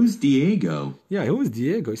 Who's Diego? Yeah, who is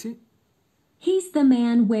Diego? You see? He's the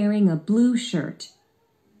man wearing a blue shirt.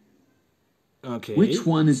 Okay. Which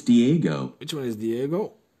one is Diego? Which one is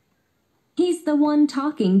Diego? He's the one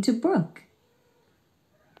talking to Brooke.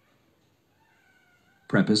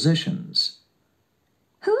 Prepositions.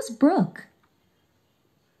 Who's Brooke?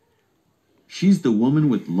 She's the woman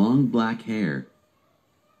with long black hair.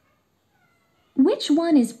 Which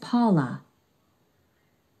one is Paula?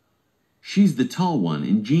 She's the tall one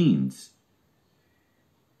in jeans.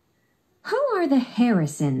 Who are the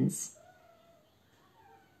Harrisons?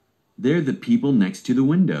 They're the people next to the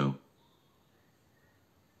window.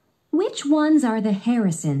 Which ones are the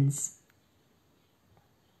Harrisons?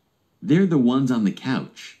 They're the ones on the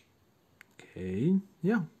couch. Okay.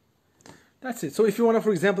 Yeah. That's it. So if you want to,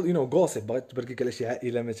 for example, you know, gossip, بغيت تبرقيق على شي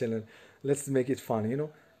عائلة مثلا, let's make it fun, you know,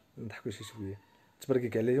 نضحكوا شي شوية.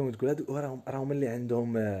 تبرقيق عليهم وتقول هادو راهم اللي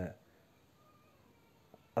عندهم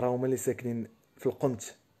راهم اللي ساكنين في القنت.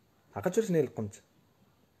 عقلتوا شنو هي القنت؟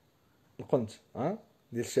 القنت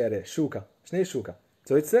ديال الشارع, الشوكة. شنو هي الشوكة؟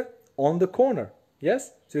 So it's on the corner.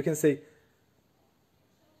 Yes? So you can say,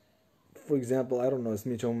 for example, I don't know,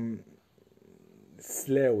 سميتهم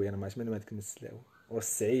السلاوي, أنا ما عرفتش من كلمة السلاوي, or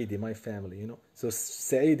السعيدي, my family, you know. So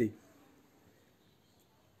السعيدي.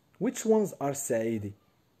 Which ones are السعيدي?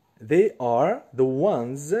 They are the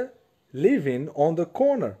ones living on the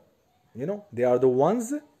corner. You know, they are the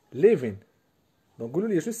ones living. Donc قولوا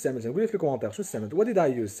لي شو استعملت, قولوا لي في الكومنتار شو استعملت. What did I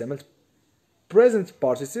use? استعملت present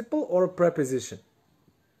participle or a preposition?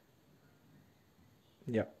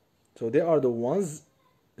 Yeah. So they are the ones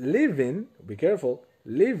living, be careful,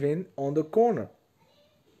 living on the corner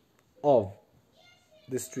of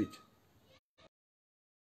the street.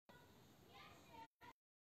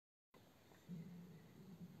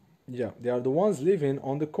 Yeah, they are the ones living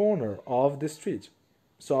on the corner of the street.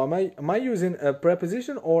 So am I using a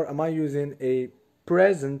preposition or am I using a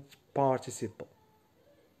present participle?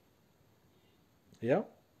 Yeah.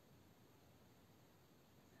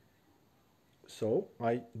 So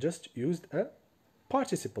I just used a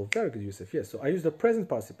participle. Very good, Yusuf. Yes. So I used the present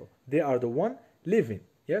participle. They are the one living.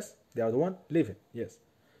 Yes. They are the one living. Yes.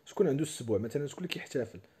 شكون عنده السبوع مثلا, شكون اللي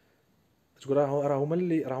كيحتفل, تقول راهما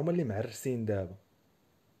اللي معرسين دابا,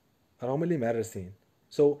 راهما اللي معرسين.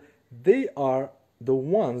 So they are the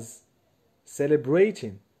ones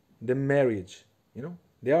celebrating the marriage, you know.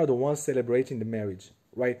 They are the ones celebrating the marriage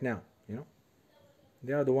right now, you know.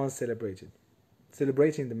 They are the ones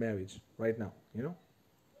celebrating the marriage right now, you know.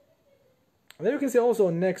 And then you can say also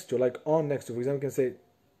next to, like on next to, for example, you can say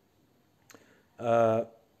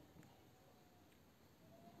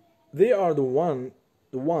they are the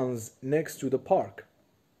ones next to the park.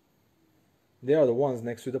 They are the ones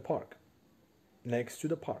next to the park. Next to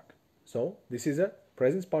the park. So this is a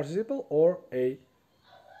present participle or a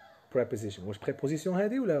preposition. واش preposition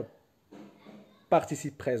هذه ولا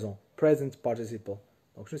participe présent? Present participle.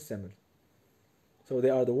 Donc شنو استعمل? So they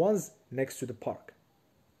are the ones next to the park.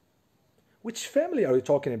 Which family are you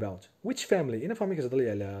talking about? Which family?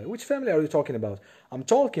 Which family are you talking about? I'm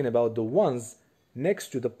talking about the ones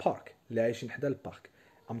next to the park. اللي عايشين حدا البارك.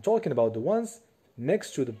 I'm talking about the ones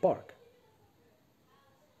next to the park.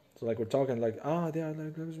 So like we're talking like, they are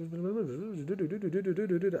like,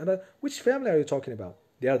 and which family are you talking about?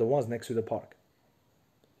 They are the ones next to the park.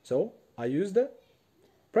 So I use the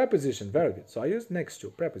preposition. Very good. So I use next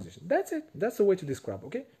to preposition. That's it. That's the way to describe.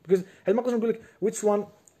 Okay? Because which one,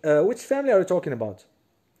 which family are you talking about?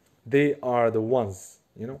 They are the ones.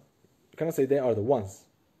 You know, you cannot say they are the ones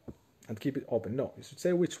and keep it open. No, you should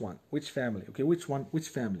say which one, which family. Okay, which one, which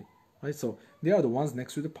family. Right? So they are the ones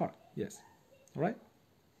next to the park. Yes. All right.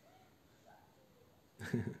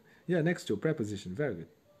 Yeah, next to preposition. Very good.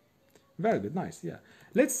 Very good. Nice. Yeah.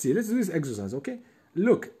 Let's see. Let's do this exercise. Okay.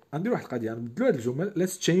 Look. عندي واحد القضية. نبدلو هاد الجمل.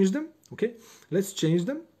 Let's change them. Okay. Let's change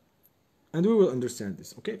them, and we will understand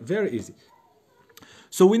this. Okay. Very easy.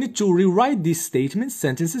 So we need to rewrite these statements,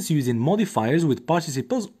 sentences using modifiers with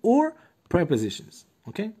participles or prepositions.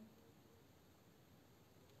 Okay.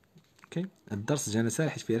 Okay, الدرس جانا سهل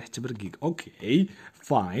حيت فيه ريحة تبرقيق. Okay,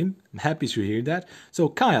 fine. I'm happy to hear that. So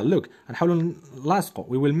Kyle, look, نحاولوا نلاصقوا.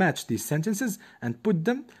 We will match these sentences and put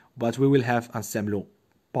them, but we will have ensemble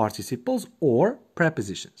participles or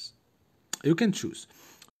prepositions. You can choose.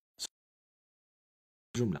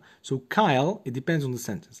 So Kyle, it depends on the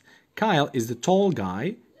sentence. Kyle is the tall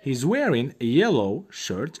guy. He's wearing a yellow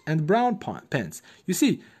shirt and brown pants. You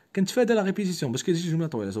see, كنتفادى لا ريبيتيسيون باش كتجي جملة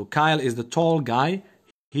طويلة. So Kyle is the tall guy.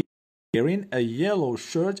 He's wearing a yellow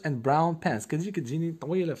shirt and brown pants. كتجيني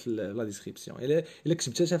طويلة في لا ديسكريبسيون. إلا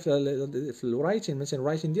كتبتها في الرايتين مثلا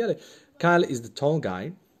الرايتين ديالي. Kyle is the tall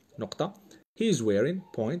guy. نقطة. He's wearing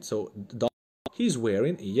point. So he's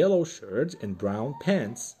wearing a yellow shirt and brown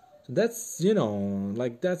pants. So that's, you know,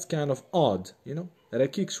 like that's kind of odd, you know.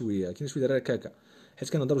 ركيك شوية كاين شوية ركاكة حيت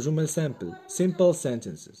كنهضروا جمل simple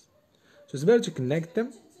sentences. So it's better to connect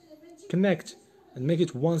and make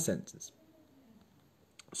it one sentence.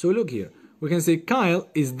 So look here, we can say Kyle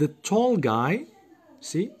is the tall guy,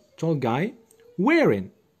 see, tall guy,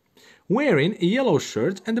 wearing a yellow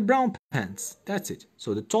shirt and the brown pants. That's it.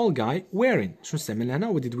 So the tall guy wearing. شو نستعمل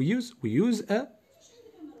هنا? What did we use? We use a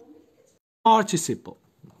participle.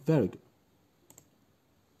 Very good.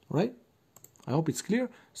 Right? I hope it's clear.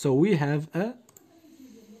 So we have a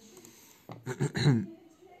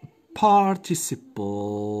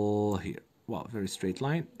participle here. Wow, very straight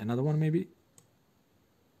line. Another one maybe.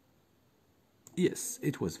 Yes,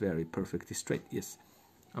 it was very perfectly straight. Yes,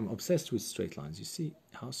 I'm obsessed with straight lines. You see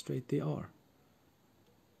how straight they are.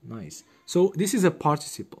 Nice. So this is a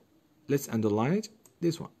participle. Let's underline it.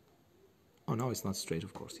 This one. Oh, no, it's not straight,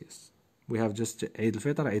 of course. Yes, we have just Eid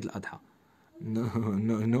al-Fitr, Eid al-Adha.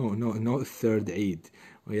 No third Eid.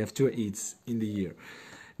 We have 2 Eids in the year.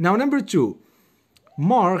 Now, number 2.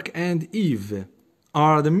 Mark and Eve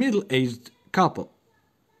are the middle-aged couple.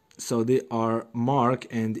 So they are Mark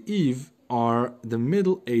and Eve are the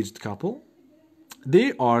middle-aged couple.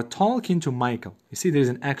 They are talking to Michael. You see, there is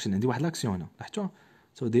an action. عندي واحد l'action هنا. لاحظتوا?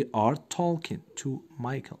 So they are talking to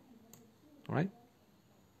Michael. All right?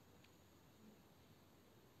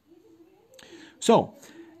 So,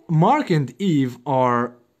 Mark and Eve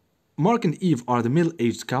are the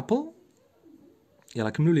middle-aged couple. يلا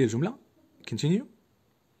كملوا لي الجملة. Continue.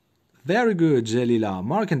 Very good, Jalila.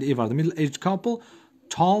 Mark and Eve are the middle-aged couple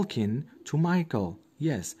talking to Michael.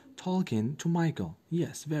 Yes, talking to Michael.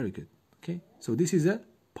 Yes, very good. Okay, so this is a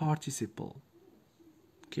participle.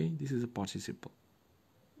 Okay, this is a participle.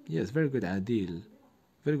 Yes, very good, Adil.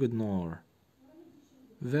 Very good, Noor.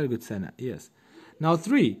 Very good, Sana. Yes. Now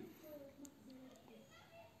 3.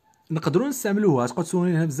 نقدروا نستعملوها تقعد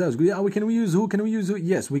تسولوني هنا بزاف تقول لي can we use who? Can we use who?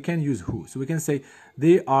 Yes, we can use who. So we can say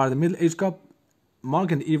they are the middle-aged couple.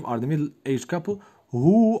 Mark and Eve are the middle-aged couple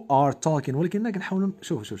who are talking. ولكن كنحاولوا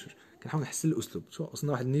شوف كنحاول نحسن الاسلوب. شوف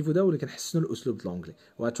وصلنا واحد النيفو دا ولكن نحسنوا الاسلوب الانجلي.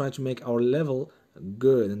 We are trying to make our level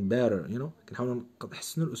good and better, you know. كنحاولوا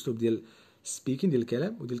نحسنوا الاسلوب ديال speaking ديال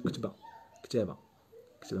الكلام وديال الكتابه. كتابه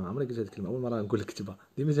ما عمري قلت هذه الكلمه اول مره نقول الكتابه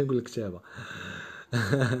ديما تنقول الكتابه.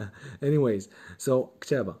 Anyways, so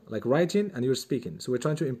كتابة like writing and you're speaking. So we're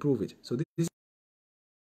trying to improve it. So this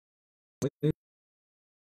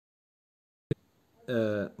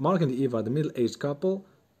Mark and Eve are the middle-aged couple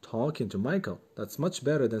talking to Michael. That's much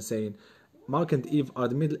better than saying Mark and Eve are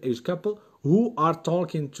the middle-aged couple who are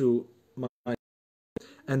talking to Michael.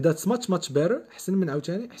 And that's much better. أحسن من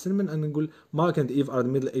عاوتاني أحسن من أن نقول Mark and Eve are the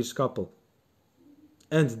middle-aged couple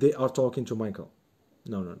and they are talking to Michael.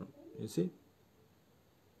 No. You see?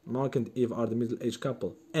 Mark and Eve are the middle-aged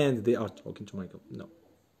couple and they are talking to Michael. No.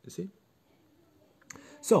 You see?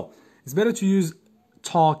 So, it's better to use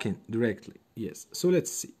talking directly. Yes. So,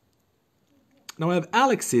 let's see. Now, I have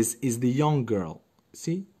Alexis is the young girl.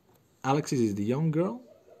 See? Alexis is the young girl.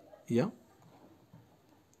 Yeah.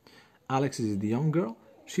 Alexis is the young girl.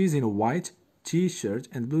 She's in a white t-shirt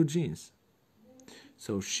and blue jeans.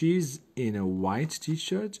 So, she's in a white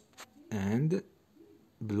t-shirt and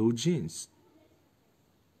blue jeans.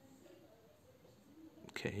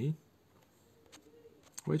 Okay.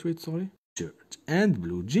 Wait, sorry. Shirt and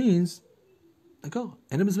blue jeans. d'accord.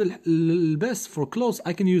 أنا بالنسبة للبس for clothes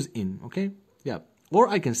I can use in, okay? Yeah. Or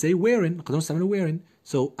I can say wearing. نقدر نستعمل wearing.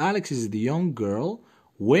 So Alex is the young girl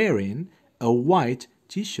wearing a white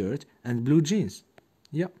t-shirt and blue jeans.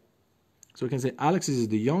 Yeah. So we can say Alex is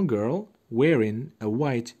the young girl wearing a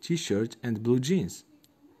white t-shirt and blue jeans.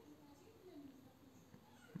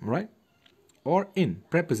 Right? Or in,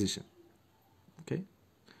 preposition. Okay?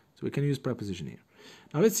 So we can use preposition here.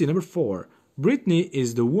 Now let's see, number 4. Brittany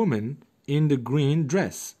is the woman in the green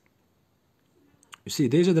dress. You see,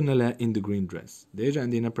 ديجا درنا لها in the green dress. ديجا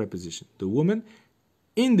عندنا preposition. The woman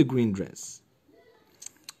in the green dress.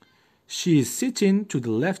 she is sitting to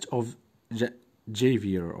the left of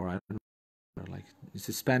Javier, or I don't know, like it's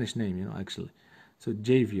a Spanish name, you know, actually. So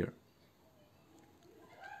Javier.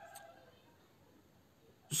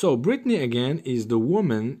 So Brittany again is the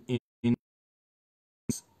woman in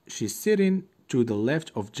she's sitting to the left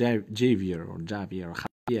of Javier or Javier.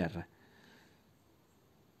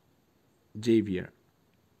 Javier.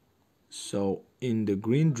 So in the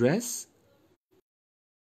green dress,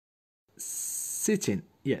 sitting,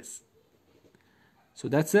 yes. So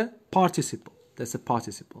that's a participle. That's a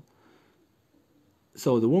participle.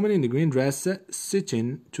 So the woman in the green dress sitting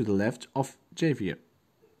to the left of Javier.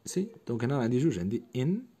 See? Donc هنا عندي جوج. عندي in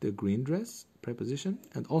the green dress preposition,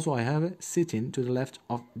 and also I have a sitting to the left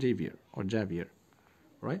of Javier or Javier.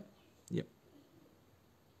 Right? Yep.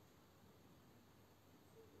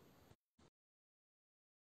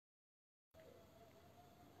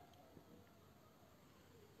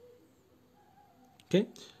 Okay.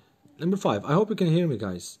 Number 5. I hope you can hear me,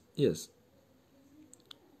 guys. Yes.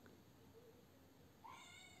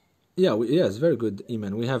 Yeah, yes, very good,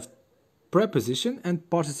 Iman. We have preposition and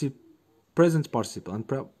present participle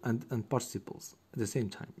and participles at the same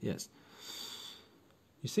time. Yes.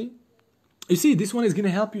 You see? You see, this one is going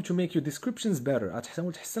to help you to make your descriptions better.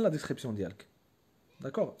 تحسن لا description ديالك.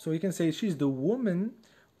 D'accord? So you can say she's the woman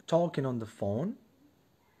talking on the phone.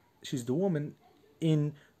 She's the woman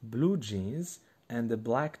in blue jeans and a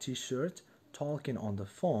black t-shirt talking on the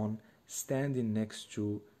phone, standing next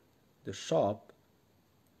to the shop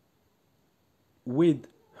with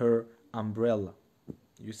her umbrella.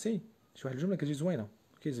 You see? شو هالجملة كتجي زوينة.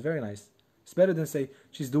 Okay, it's very nice. It's better than say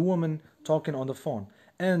she's the woman talking on the phone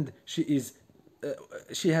and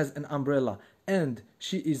she has an umbrella and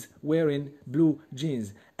she is wearing blue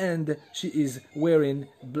jeans and she is wearing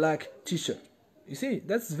black t-shirt. You see,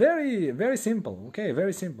 that's very very simple. Okay,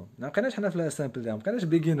 very simple. ما بقيناش حنا في السامبل ديالهم، ما بقيناش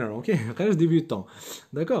beginner. Okay, ما بقيناش débutant.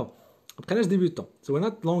 D'accord? ما بقيناش débutant. So we're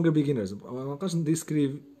not longer beginners. ما بقاش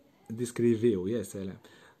ديسكريفيو. يا سلام.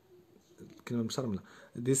 كلمة مشرملة.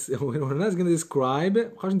 We're not going to describe.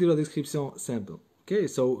 ما بقاش نديرو description simple. Okay,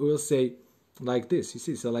 so we will say like this. You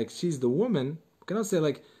see, so like she's the woman. We cannot say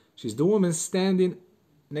like she's the woman standing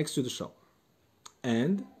next to the shop.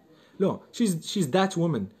 And no, she's that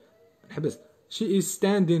woman. She is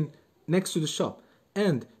standing next to the shop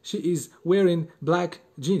and she is wearing black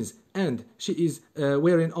jeans and she is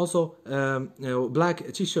wearing also black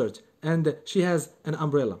t-shirt and she has an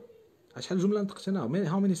umbrella.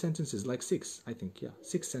 How many sentences? Like 6, I think. Yeah,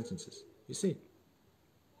 6 sentences. You see?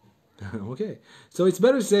 Okay. So it's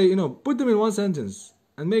better to say, you know, put them in one sentence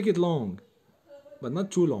and make it long, but not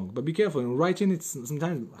too long. But be careful. In writing, it's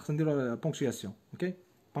sometimes punctuation. Okay?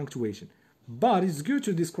 Punctuation. But it's good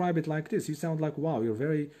to describe it like this. You sound like, wow, you're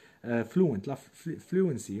very fluent.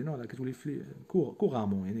 Fluency, you know, like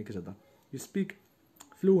you speak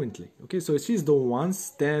fluently. Okay, so she's the one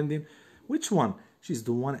standing. Which one? She's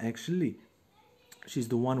the one actually. She's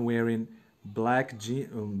the one wearing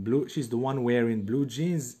blue. She's the one wearing blue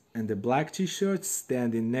jeans and a black t-shirt,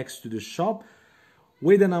 standing next to the shop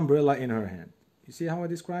with an umbrella in her hand. You see how I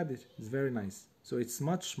described it? It's very nice. So it's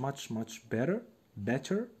much better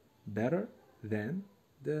than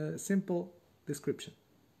the simple description.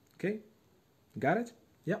 Okay? Got it?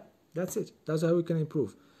 Yeah, that's it. That's how we can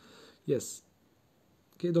improve. Yes.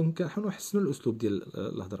 Okay, donc نحاولوا نحسنوا الأسلوب ديال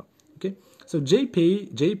الهضرة. Okay? So JP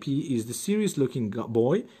is the serious looking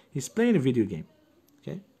boy. He's playing a video game.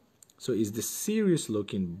 Okay? So he's the serious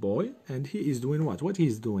looking boy and he is doing what? What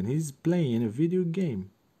he's doing? He's playing a video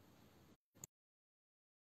game.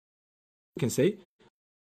 You can say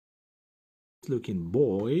looking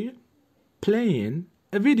boy playing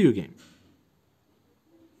a video game.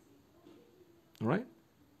 All right?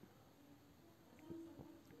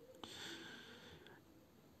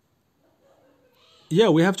 Yeah,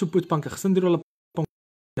 we have to put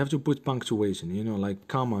we have to put punctuation, you know, like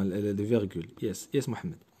comma, the virgule. Yes,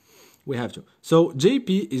 Mohammed. We have to. So JP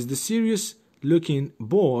is the serious looking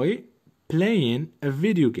boy playing a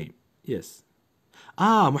video game. Yes.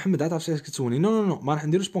 محمد عاد عرفت اش كتسولني. نو ما راح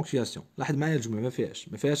نديروش بونكتياسيون. لاحظ معايا الجمله ما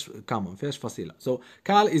فيهاش كاما، ما فيهاش فصيله. So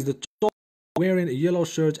Kyle is the tall wearing a yellow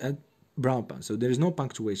shirt and brown pants. So there is no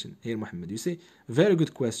punctuation here, Mohammed. You see, very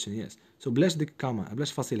good question. Yes. So بلاش ديك كاما،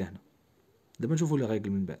 بلاش فصيله هنا. دابا نشوفوا لي ريغل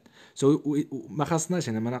من بعد. So ما خاصناش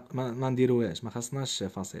هنا ما نديروهاش، ما خاصناش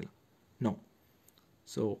فاصله. No.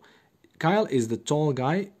 So Kyle is the tall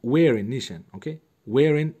guy wearing نيشان. Okay,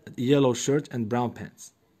 wearing a yellow shirt and brown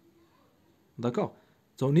pants. D'accord.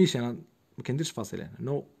 So نيشان ما كنديرش فاصله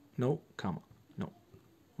هنا. No comma. No.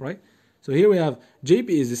 Right? So here we have JP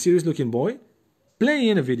is the serious looking boy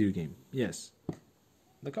playing a video game. Yes.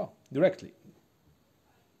 D'accord. Directly.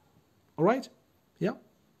 All right? Yeah.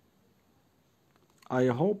 I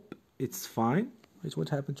hope it's fine. Wait, what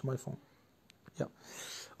happened to my phone? Yeah.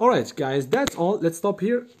 All right, guys, that's all. Let's stop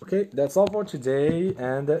here. Okay, that's all for today,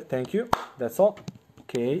 and thank you. That's all.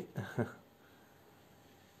 Okay.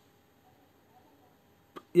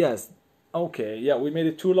 Yes. Okay. Yeah, we made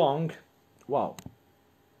it too long. Wow.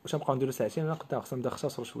 واش نبقاو نديرو ساعتين نقدر خصنا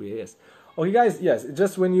نختصر شويه. Yes. Okay, guys. Yes.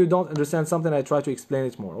 Just when you don't understand something, I try to explain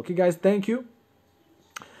it more. Okay, guys. Thank you.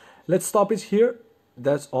 Let's stop it here.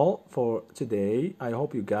 That's all for today. I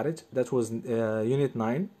hope you got it. That was Unit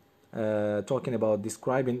 9, talking about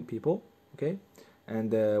describing people. Okay,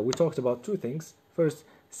 and we talked about two things. First,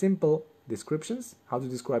 simple descriptions, how to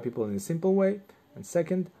describe people in a simple way, and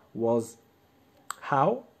second was how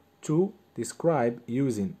to describe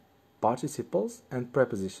using participles and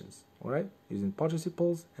prepositions. All right, using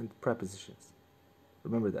participles and prepositions.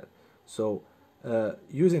 Remember that. So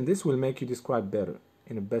using this will make you describe better,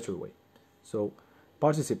 in a better way. So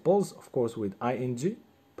participles, of course, with ing,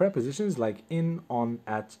 prepositions like in, on,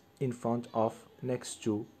 at, in front of, next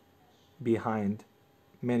to, behind,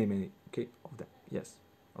 many, okay, of them. Yes.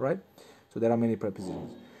 All right. So there are many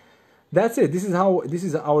prepositions. That's it. This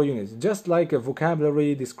is our unit. Just like a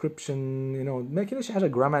vocabulary description, you know, ما كاينش حاجة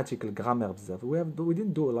grammatical grammar بزاف. We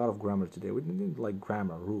didn't do a lot of grammar today. We didn't like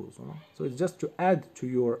grammar rules, you know. So it's just to add to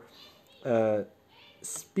your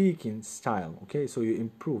speaking style. Okay, so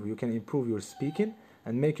you can improve your speaking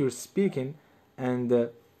and make your speaking and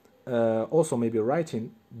also maybe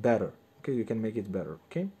writing better. Okay, you can make it better.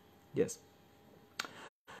 Okay, yes.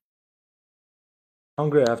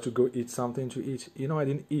 Hungry, I have to go eat something to eat. You know, I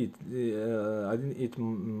didn't eat.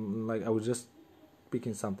 Like I was just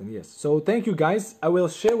picking something. Yes. So thank you, guys. I will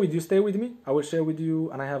share with you. Stay with me. I will share with you,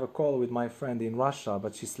 and I have a call with my friend in Russia,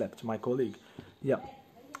 but she slept. My colleague. Yeah,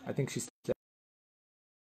 I think she slept.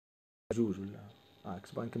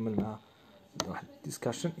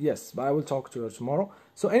 Discussion. Yes, but I will talk to her tomorrow.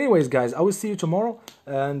 So anyways, guys, I will see you tomorrow,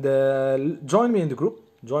 and join me in the group.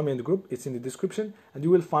 Join me in the group. It's in the description, and you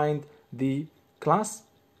will find the class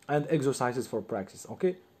and exercises for practice.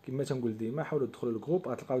 Okay, كما تنقول ديما حاولوا تدخلوا الجروب.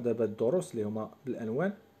 غتلقاو دابا الدروس اللي هما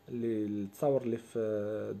بالالوان اللي التصاور اللي في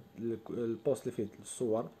البوست اللي فيه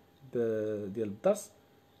الصور ديال الدرس.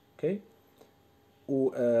 اوكي، و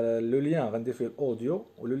لو لين غندير فيه الاوديو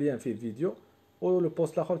ولو لين فيه فيديو ولو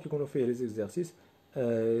بوست الاخر كيكونوا فيه لي زيكزارسيس.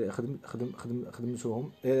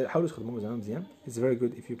 خدمتوهم، حاولوا تخدموهم زعما مزيان. It's very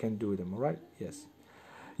good if you can do them. All right? Yes.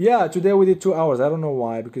 Yeah, today we did 2 hours. I don't know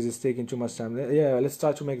why, because it's taking too much time. Yeah, let's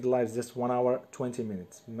try to make the lives just 1 hour 20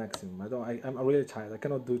 minutes maximum. I'm really tired. I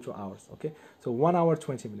cannot do 2 hours. Okay, so 1 hour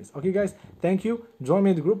 20 minutes. Okay, guys, thank you. Join me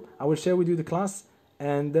in the group. I will share with you the class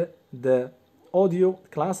and the audio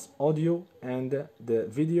class, audio and the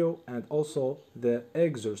video, and also the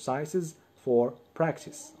exercises for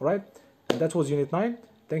practice. All right, and that was Unit 9.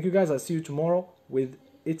 Thank you, guys. I'll see you tomorrow with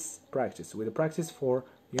its practice, with the practice for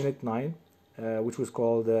Unit 9. Which was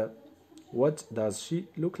called What Does She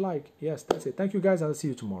Look Like? Yes, that's it. Thank you, guys. I'll see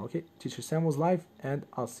you tomorrow. Okay, Teacher Sam was live, and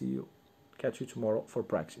I'll catch you tomorrow for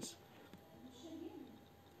practice.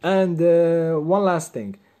 And one last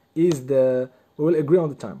thing is we will agree on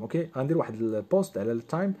the time. Okay, غندير واحد البوست على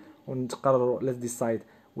التايم ونتقرروا. Let's decide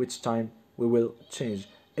which time we will change,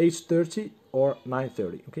 8:30 or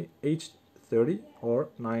 9:30. Okay, 8:30 or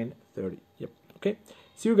 9:30. Yep. Okay.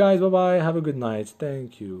 See you guys. Bye bye. Have a good night. Thank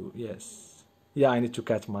you. Yes. Yeah, I need to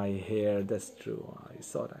cut my hair. That's true. I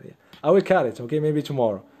saw that. Yeah, I will cut it. Okay, maybe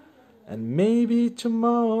tomorrow. And maybe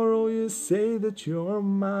tomorrow you say that you're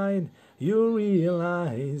mine. You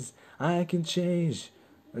realize I can change.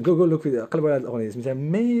 And go look with قلبوا على الأغنية سميتها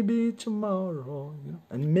Maybe Tomorrow. You know?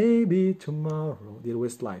 And maybe tomorrow. Dear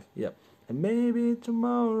Westlife. Yeah. And maybe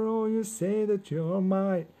tomorrow you say that you're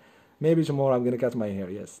mine. Maybe tomorrow I'm gonna cut my hair.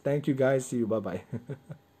 Yes. Thank you, guys. See you. Bye bye.